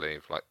wouldn't even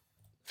believe, like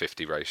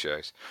 50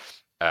 ratios.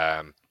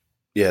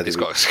 It's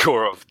got a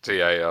score of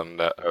TA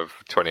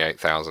of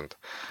 28,000.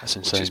 That's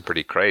insane. Which is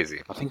pretty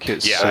crazy. I think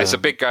it's it's a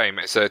big game.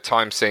 It's a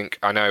time sink.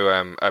 I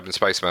know Urban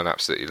Spaceman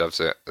absolutely loves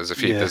it. There's a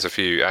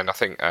few, and I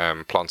think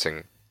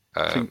Planting.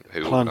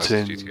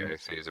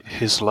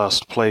 His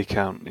last play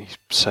count, he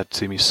said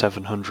to me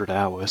 700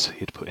 hours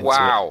he'd put into it.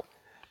 Wow.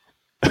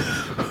 So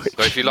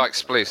if you like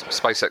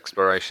space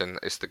exploration,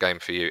 it's the game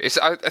for you.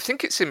 I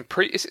think it's in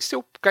Is it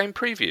still game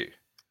preview?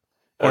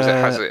 Or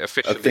has it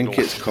officially? I think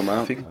it's come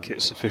out. I think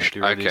it's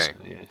officially released.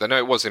 Okay. Yeah. I know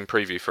it was in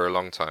preview for a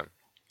long time.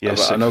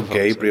 Yes, I know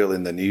Gabriel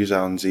in the News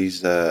Hounds,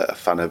 he's a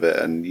fan of it,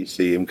 and you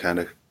see him kind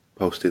of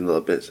posting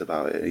little bits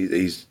about it.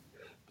 He's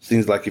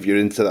seems like if you're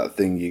into that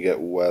thing, you get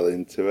well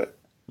into it.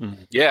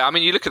 Yeah, I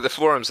mean, you look at the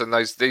forums and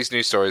these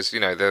news stories.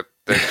 You know, they've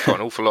got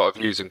an awful lot of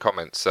views and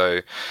comments, so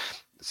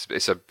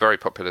it's a very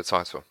popular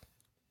title.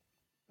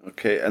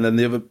 Okay, and then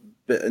the other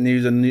bit of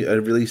news: a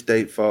release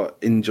date for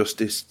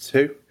Injustice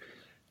 2,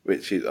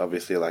 which is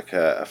obviously like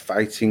a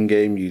fighting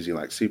game using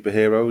like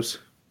superheroes.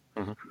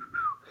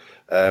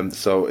 Mm-hmm.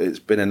 So it's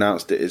been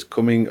announced it is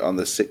coming on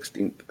the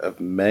 16th of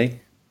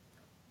May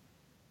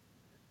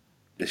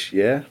this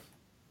year.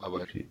 I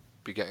won't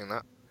be getting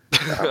that.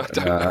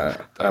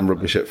 I'm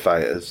rubbish at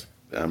fighters.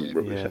 I'm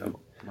rubbish at them.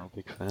 Not a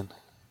big fan.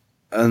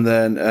 And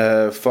then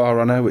For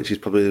Honor, which is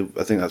probably,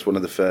 I think that's one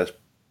of the first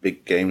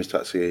big games to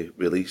actually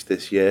release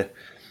this year.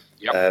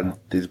 Yep.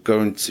 There's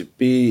going to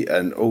be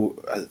I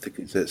think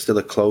it's still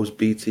a closed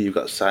beta. You've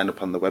got to sign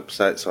up on the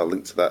website, so I'll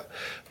link to that.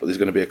 But there's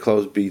going to be a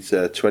closed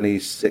beta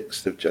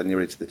 26th of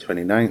January to the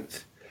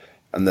 29th.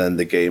 And then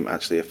the game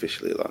actually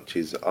officially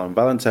launches on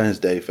Valentine's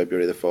Day,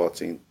 February the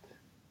 14th.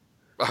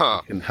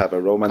 You can have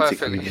a romantic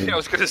reunion. I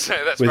was going to say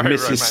that's with very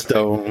Mrs.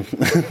 romantic.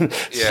 Stone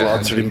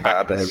slaughtering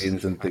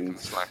barbarians and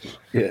things.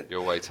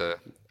 Your way to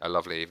a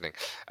lovely evening.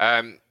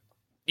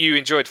 You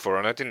enjoyed For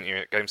Honor, didn't you,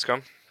 at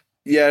Gamescom?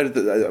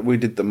 Yeah, we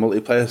did the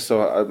multiplayer,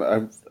 so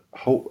I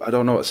hope I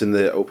don't know what's in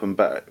the open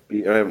beta.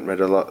 I haven't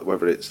read a lot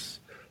whether it's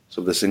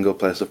some of the single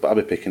player stuff, but I'll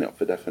be picking it up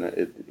for definite.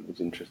 It was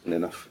interesting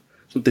enough,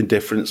 something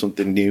different,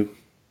 something new.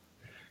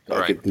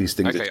 Right. Give these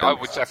things okay, I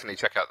would definitely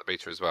check out the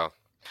beta as well.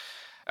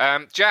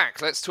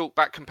 Jack, let's talk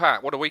Back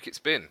Compat. What a week it's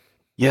been.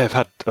 Yeah, I've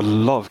had a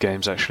lot of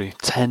games actually.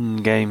 10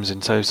 games in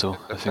total,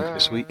 I think,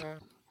 this week,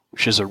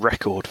 which is a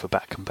record for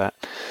Back Compat.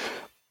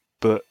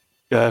 But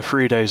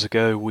 3 days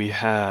ago, we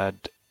had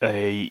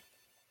a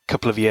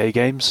couple of EA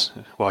games.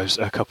 Well,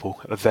 a couple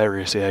of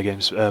various EA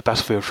games.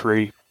 Battlefield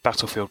 3,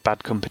 Battlefield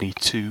Bad Company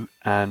 2,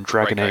 and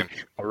Dragon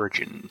Age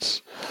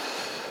Origins.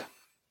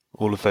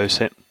 All of those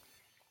hit.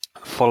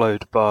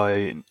 Followed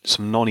by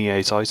some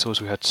non-EA titles.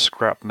 We had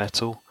Scrap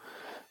Metal,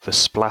 The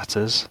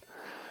Splatters,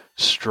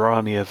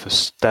 Strania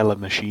Stella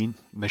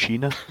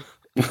Machina.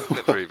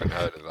 Never even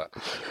heard of that.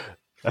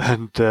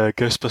 And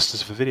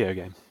Ghostbusters for video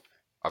game.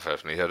 I've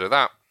definitely heard of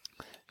that.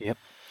 Yep.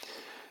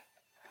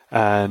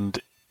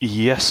 And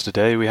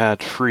yesterday we had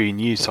 3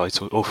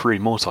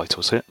 more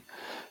titles hit.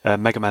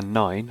 Mega Man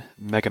 9,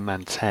 Mega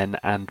Man 10,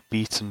 and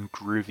Beaten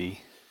Groovy.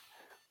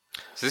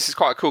 So this is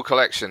quite a cool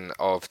collection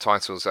of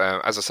titles.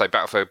 As I say,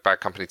 Battlefield Bad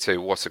Company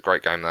 2, what a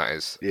great game that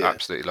is. Yeah.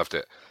 Absolutely loved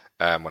it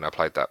when I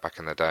played that back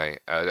in the day.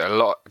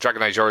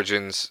 Dragon Age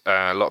Origins,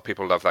 a lot of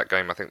people love that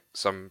game. I think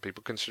some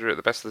people consider it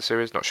the best of the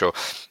series, not sure.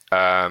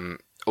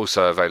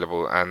 Also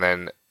available. And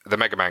then the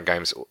Mega Man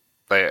games,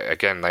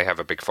 they have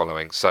a big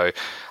following. So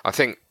I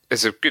think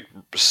there's a good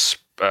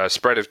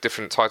spread of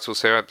different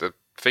titles here. The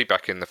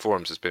feedback in the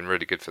forums has been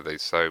really good for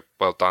these. So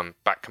well done,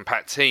 Back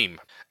Compat team.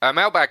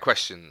 Mailbag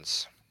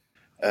questions.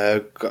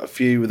 Got a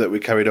few that we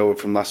carried over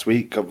from last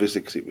week,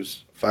 obviously, because it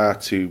was far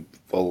too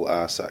full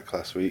our sack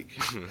last week.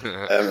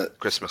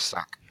 Christmas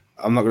sack.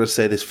 I'm not going to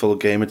say this full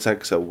gamer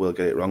tag, so I will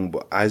get it wrong,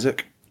 but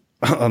Isaac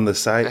on the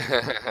site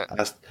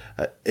asked,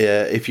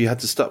 if you had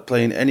to stop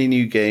playing any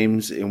new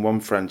games in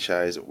one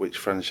franchise, which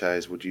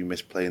franchise would you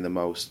miss playing the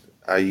most?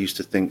 I used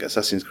to think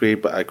Assassin's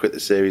Creed, but I quit the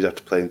series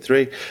after playing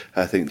 3.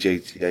 I think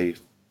GTA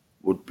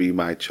would be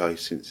my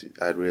choice, since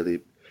I'd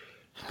really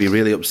be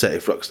really upset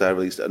if Rockstar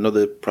released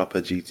another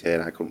proper GTA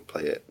and I couldn't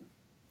play it.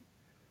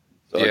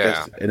 So I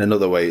guess in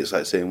another way, it's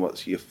like saying,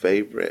 what's your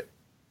favourite?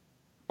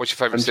 What's your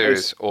favourite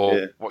series?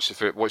 Or what's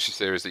your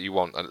series that you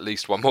want at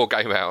least one more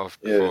game out of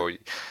before you...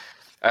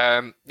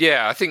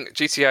 I think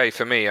GTA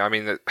for me, I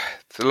mean,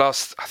 the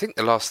last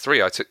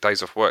 3 I took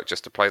days off work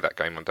just to play that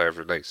game on day of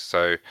release.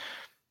 So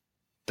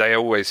they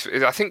always...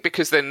 I think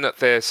because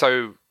they're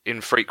so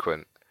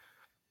infrequent,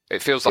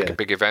 it feels like a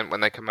big event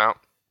when they come out.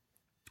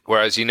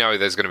 Whereas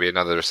there's going to be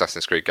another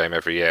Assassin's Creed game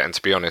every year, and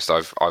to be honest,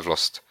 I've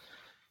lost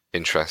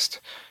interest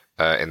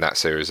in that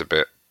series a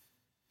bit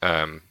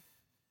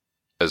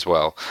as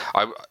well.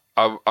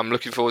 I'm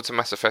looking forward to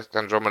Mass Effect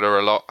Andromeda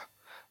a lot,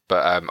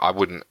 but I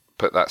wouldn't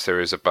put that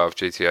series above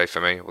GTA for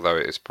me, although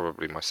it is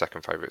probably my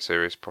second favourite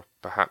series,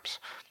 perhaps.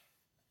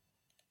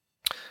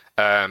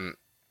 What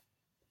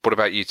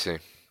about you two?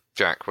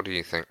 Jack, what do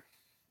you think?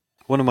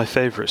 One of my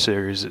favourite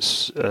series,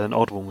 it's an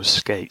odd one, was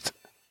Skate.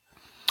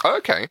 Oh,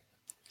 okay.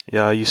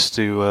 Yeah, I used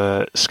to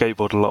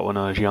skateboard a lot when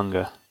I was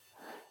younger,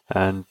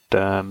 and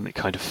it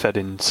kind of fed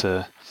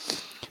into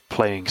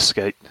playing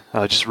Skate.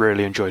 I just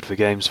really enjoyed the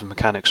games. The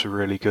mechanics were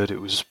really good. It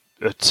was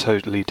a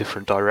totally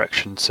different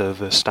direction to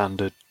the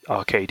standard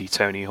arcadey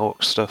Tony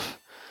Hawk stuff.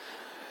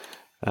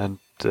 And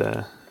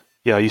I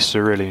used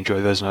to really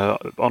enjoy those, and I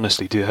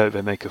honestly do hope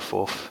they make a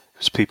 4th,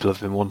 because people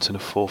have been wanting a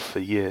 4th for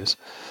years.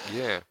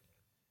 Yeah.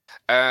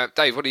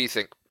 Dave, what do you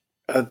think?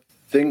 I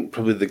think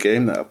probably the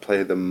game that I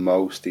play the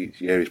most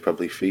each year is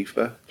probably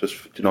FIFA,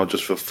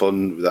 just for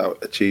fun,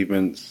 without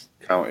achievements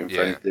counting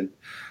for anything.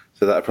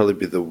 So that'd probably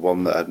be the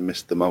one that I'd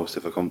miss the most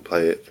if I couldn't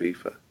play it,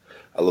 FIFA.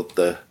 I love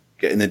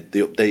getting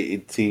the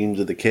updated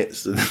teams of the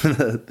kits and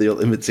the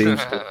Ultimate Team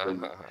stuff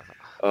and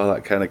all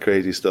that kind of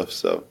crazy stuff.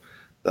 So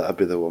that'd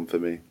be the one for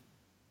me.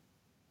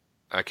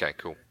 Okay,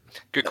 cool.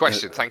 Good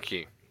question. Thank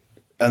you.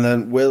 And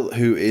then Will,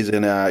 who is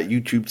in our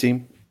YouTube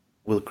team,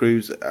 Will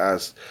Cruz,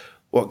 asks,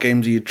 what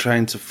games are you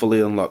trying to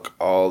fully unlock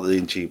all the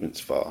achievements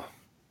for?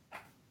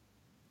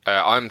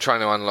 I'm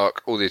trying to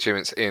unlock all the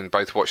achievements in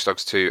both Watch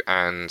Dogs 2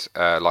 and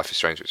Life is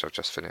Strange, which I've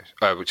just finished,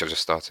 which I've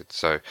just started.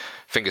 So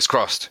fingers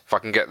crossed. If I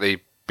can get the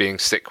being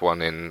sick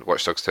one in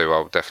Watch Dogs 2,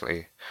 I'll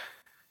definitely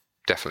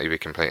be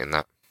completing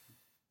that.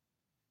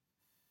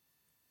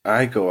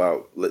 I go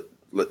out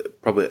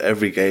probably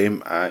every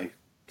game I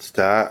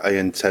start. I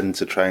intend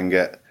to try and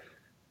get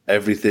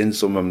everything.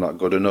 Some I'm not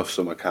good enough,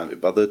 some I can't be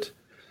bothered.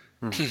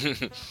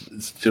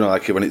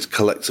 Like when it's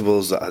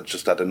collectibles that I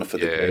just had enough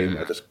of the game.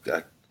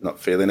 I'm not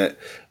feeling it.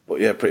 But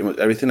yeah, pretty much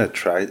everything I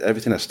start,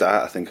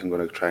 I think I'm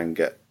going to try and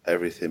get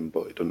everything,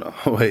 but it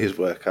doesn't always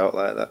work out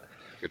like that.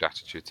 Good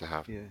attitude to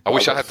have. Yeah. I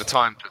wish I had the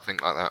time to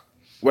think like that.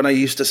 When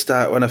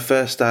I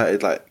first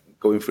started like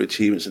going for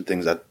achievements and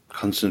things, I'd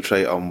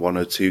concentrate on 1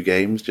 or 2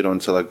 games,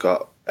 until I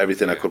got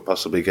everything I could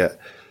possibly get.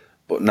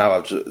 But now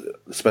I've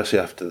especially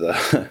after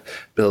the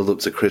build up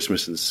to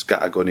Christmas and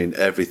scattergunning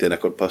everything I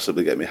could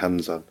possibly get my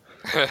hands on.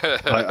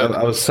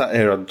 I was sat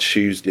here on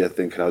Tuesday, I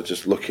think, and I was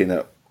just looking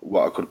at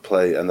what I could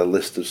play, and the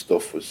list of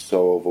stuff was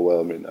so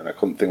overwhelming, and I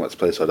couldn't think what to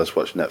play, so I just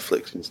watched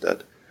Netflix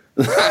instead.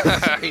 Yeah,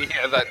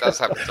 that does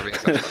happen to me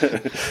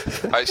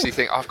sometimes. I actually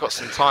think I've got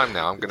some time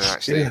now. I'm going to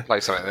actually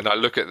play something, and then I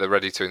look at the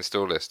ready to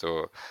install list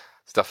or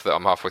stuff that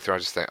I'm halfway through. I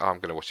just think, I'm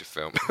going to watch a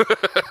film.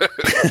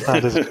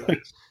 That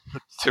is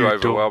too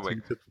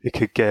overwhelming. To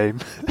pick a game.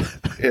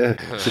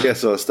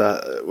 So I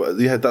start.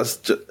 That's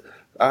just,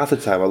 half the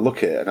time I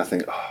look at it and I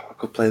think, I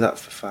could play that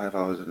for 5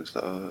 hours, and it's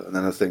like, and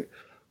then I think,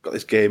 I've got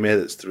this game here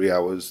that's 3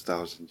 hours,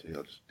 1,000 G.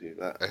 I'll just do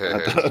that.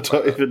 I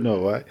don't even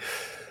know why.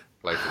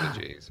 Play for the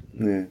G's.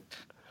 Yeah.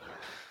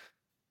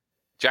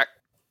 Jack?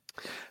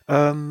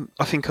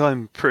 I think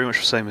I'm pretty much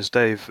the same as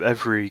Dave.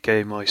 Every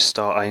game I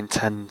start, I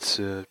intend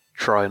to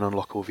try and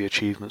unlock all the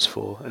achievements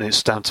for. And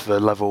it's down to the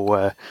level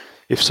where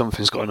if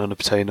something's got an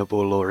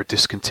unobtainable or a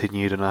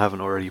discontinued and I haven't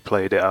already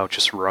played it, I'll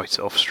just write it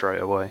off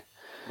straight away.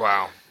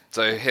 Wow.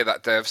 So hear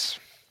that, devs.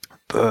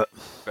 But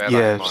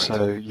yeah,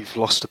 so you've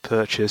lost a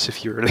purchase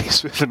if you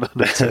release with an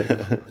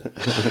unobtainable.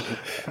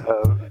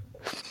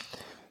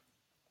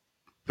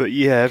 But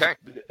yeah, okay.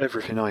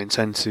 Everything I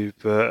intend to.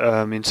 But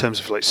in terms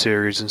of like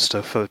series and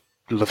stuff, I'd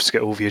love to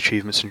get all the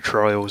achievements and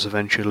trials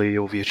eventually,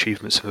 all the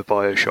achievements in the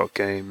BioShock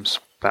games,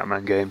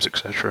 Batman games,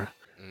 etc.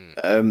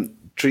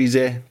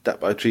 Treasy, that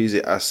by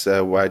Treasy asks,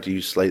 why do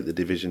you slate the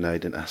Division? I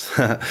didn't ask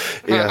that.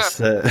 He asks,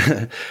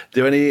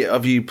 do any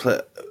of you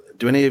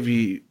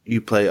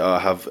play or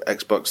have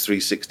Xbox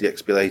 360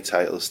 XBLA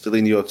titles still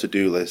in your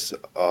to-do list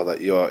or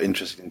that you're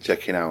interested in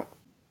checking out?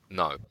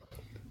 No.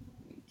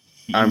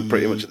 I'm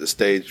pretty much at the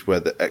stage where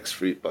the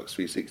Xbox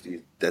 360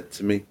 is dead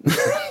to me.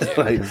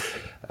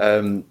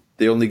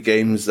 The only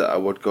games that I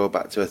would go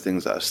back to are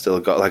things that I've still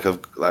got.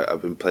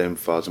 I've been playing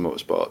Forza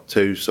Motorsport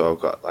 2, so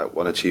I've got like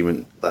one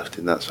achievement left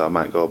in that, so I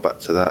might go back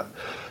to that.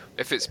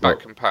 If it's back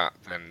compat,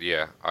 then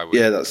yeah, I would.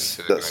 Yeah, that's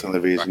the only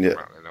reason. Yeah,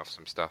 off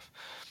some stuff.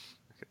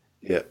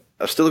 Yeah,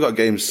 I've still got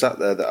games sat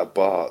there that I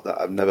bought that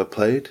I've never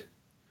played.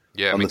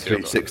 Yeah, on the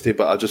 360,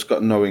 but I just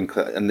got no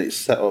and it's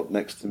set up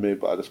next to me,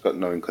 but I just got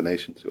no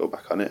inclination to go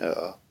back on it at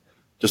all.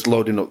 Just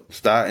loading up,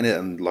 starting it,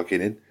 and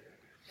logging in.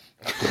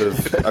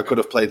 I could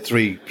have played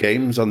 3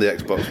 games on the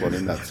Xbox One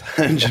in that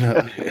time. Do you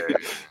know?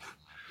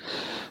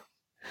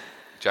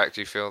 Jack,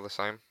 do you feel the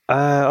same?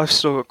 I've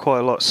still got quite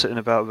a lot sitting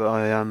about that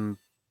I am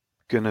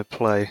going to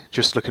play.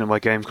 Just looking at my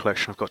game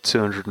collection, I've got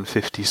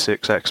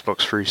 256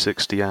 Xbox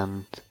 360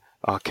 and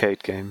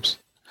arcade games.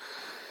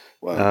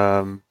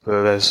 Wow.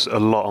 But there's a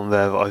lot on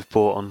there that I've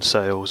bought on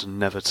sales and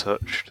never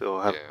touched.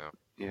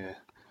 Yeah.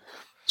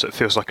 So it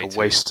feels like a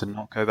waste to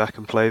not go back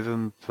and play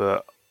them,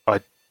 but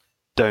I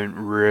don't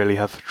really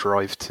have the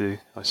drive to,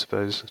 I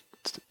suppose,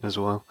 as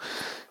well.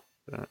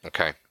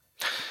 Okay.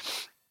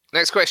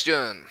 Next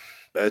question.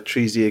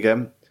 Treasy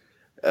again.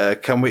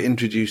 Can we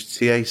introduce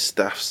TA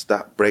staff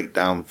stat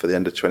breakdown for the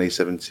end of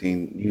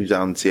 2017? Use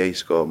on TA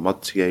score,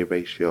 mod TA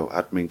ratio,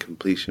 admin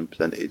completion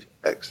percentage,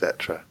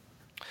 etc.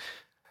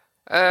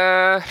 You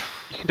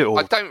can do it all.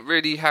 I don't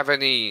really have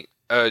any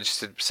urge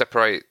to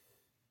separate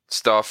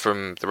staff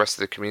from the rest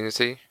of the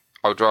community.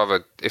 I would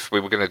rather, if we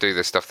were going to do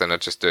this stuff, then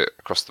I'd just do it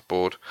across the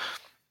board,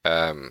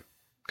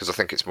 because I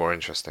think it's more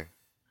interesting.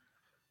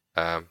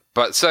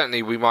 But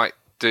certainly we might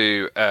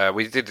do.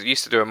 We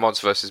used to do a mods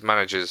versus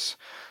managers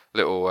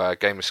little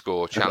gamer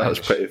score challenge. That was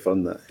pretty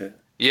fun. That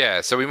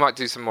yeah. So we might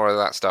do some more of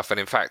that stuff, and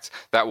in fact,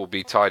 that will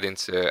be tied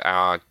into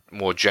our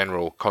more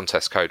general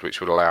contest code, which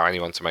would allow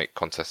anyone to make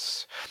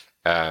contests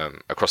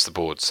across the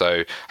board.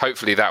 So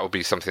hopefully that will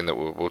be something that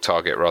we'll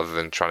target rather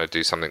than trying to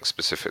do something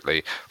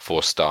specifically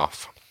for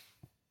staff.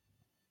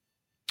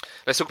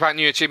 Let's talk about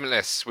new achievement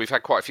lists. We've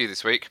had quite a few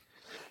this week.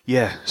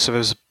 Yeah, so there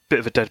was a bit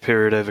of a dead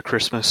period over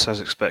Christmas,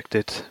 as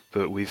expected,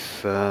 but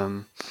we've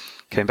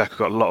came back. We've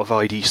got a lot of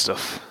ID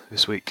stuff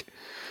this week.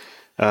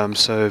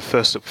 So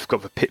first up, we've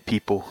got the Pit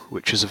People,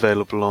 which is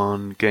available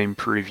on Game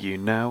Preview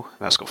now.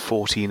 That's got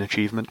 14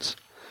 achievements.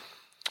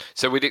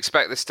 So we'd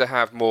expect this to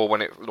have more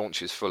when it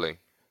launches fully?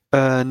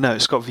 No,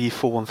 it's got the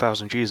full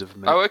 1,000 Gs of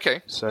them. Oh,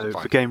 okay. So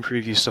the Game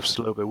Preview stuff's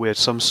a little bit weird.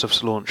 Some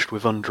stuff's launched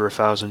with under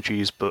 1,000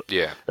 Gs, but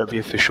at the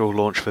official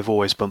launch, they've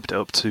always bumped it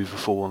up to the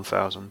full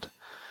 1,000.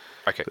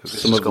 Okay.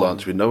 Some have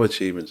launched with no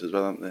achievements as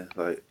well, haven't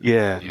they? Like,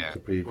 yeah. The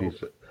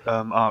previews.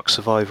 Ark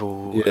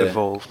Survival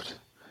Evolved,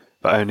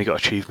 but only got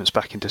achievements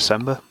back in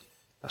December.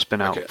 That's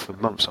been out for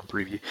months on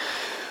preview.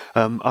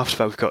 After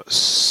that, we've got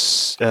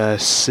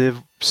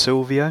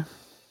Silvio.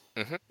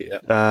 Mm-hmm.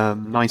 Yeah.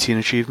 19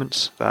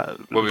 achievements.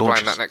 We'll be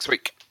playing that next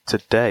week.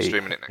 Today.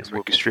 Streaming it next week.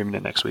 We'll be streaming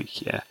it next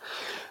week, yeah.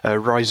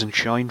 Rise and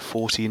Shine,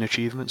 14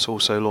 achievements,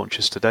 also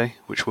launches today,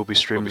 which we'll be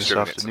streaming this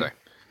afternoon.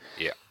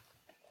 Yeah.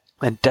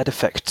 And Dead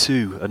Effect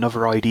 2,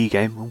 another ID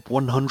game,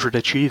 100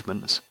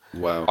 achievements.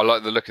 Wow. I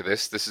like the look of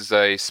this. This is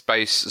a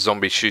space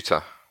zombie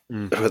shooter.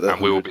 And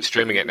we will be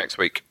streaming it next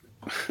week.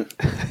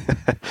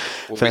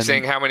 We'll be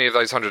seeing how many of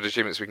those 100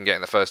 achievements we can get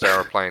in the first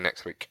hour of playing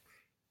next week.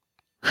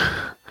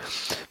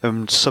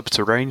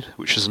 Subterrane,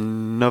 which is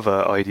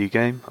another ID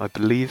game, I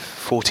believe,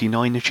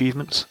 49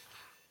 achievements.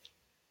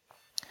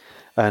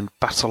 And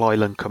Battle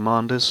Island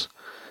Commanders,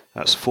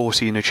 that's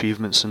 14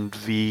 achievements, and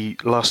the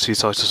last 2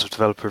 titles the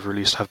developer have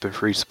released have been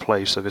free to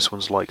play, so this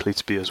one's likely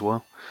to be as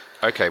well.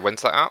 Okay,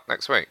 when's that out?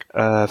 Next week?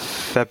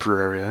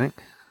 February, I think.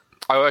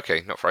 Oh,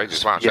 okay, not for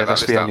ages. Wow, yeah,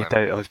 that's the only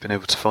date I've been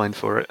able to find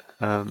for it.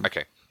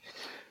 Okay.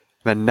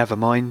 Then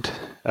Nevermind,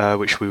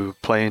 which we were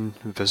playing.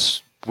 There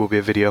will be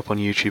a video up on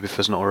YouTube if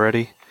there's not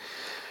already.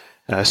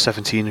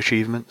 17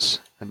 achievements.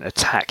 And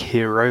Attack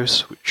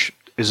Heroes, which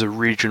is a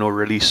regional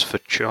release for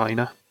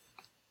China,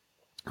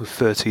 with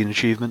 13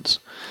 achievements.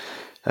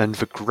 And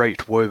The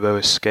Great Wobo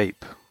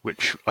Escape,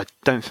 which I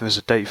don't think there's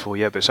a date for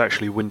yet, but it's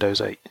actually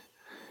Windows 8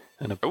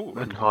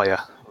 and higher,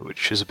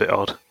 which is a bit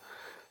odd.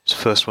 It's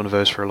the first one of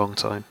those for a long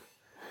time.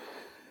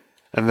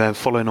 And then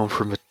following on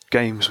from the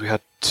games, we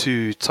had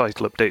 2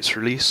 title updates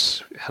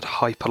release. We had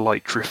Hyper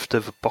Light Drifter,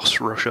 the Boss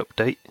Rush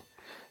update,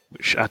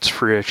 which adds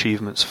 3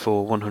 achievements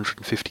for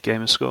 150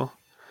 gamer score,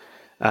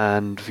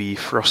 and the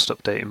Frost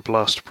update in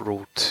Blast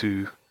Brawl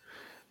 2,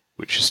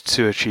 which is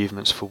 2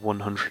 achievements for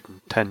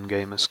 110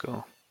 gamer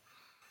score.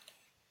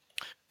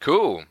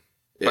 Cool.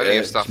 Plenty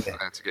of stuff there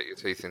to get your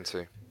teeth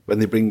into. When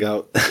they bring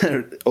out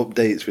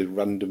updates with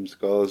random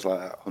scores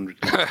like 100.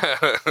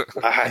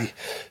 Why?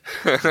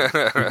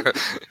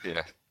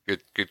 Yeah,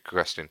 good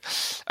question.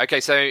 Okay,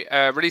 so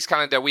release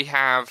calendar, we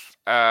have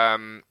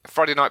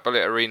Friday Night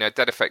Bullet Arena,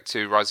 Dead Effect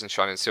 2, Rise and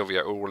Shine, and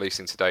Sylvia all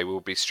releasing today. We'll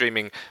be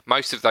streaming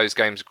most of those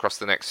games across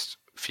the next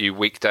few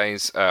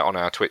weekdays on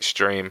our Twitch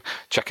stream.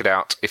 Check it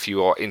out if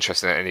you are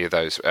interested in any of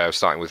those,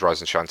 starting with Rise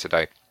and Shine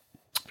today.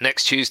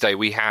 Next Tuesday,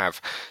 we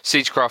have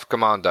Siegecraft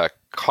Commander,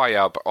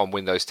 Kayab on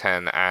Windows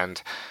 10,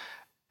 and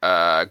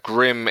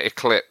Grim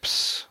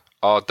Eclipse,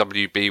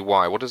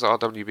 RWBY. What does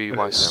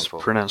RWBY stand for?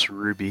 It's pronounced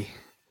Ruby.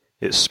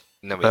 It's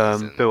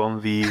built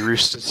on the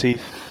Rooster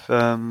Teeth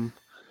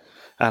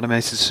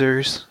animated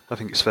series. I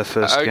think it's their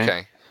first game.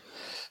 Okay.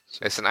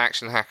 It's an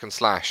action hack and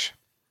slash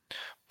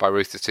by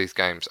Rooster Teeth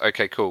Games.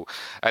 Okay, cool.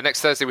 Next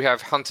Thursday, we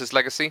have Hunter's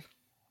Legacy.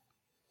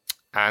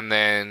 And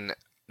then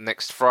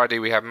next Friday,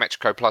 we have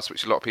Metrico Plus,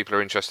 which a lot of people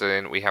are interested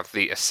in. We have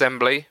The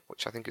Assembly,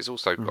 which I think is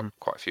also got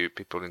quite a few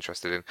people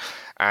interested in.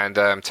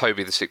 And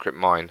Toby the Secret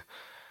Mine,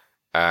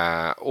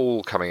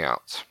 all coming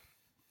out.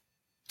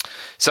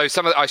 So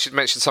I should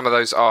mention some of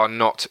those are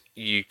not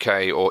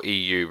UK or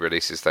EU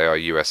releases. They are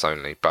US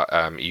only. But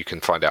you can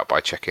find out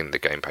by checking the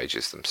game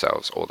pages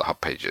themselves or the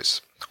hub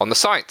pages on the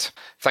site.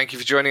 Thank you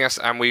for joining us,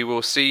 and we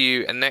will see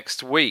you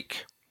next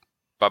week.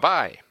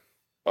 Bye-bye.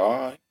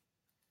 Bye.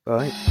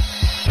 Bye.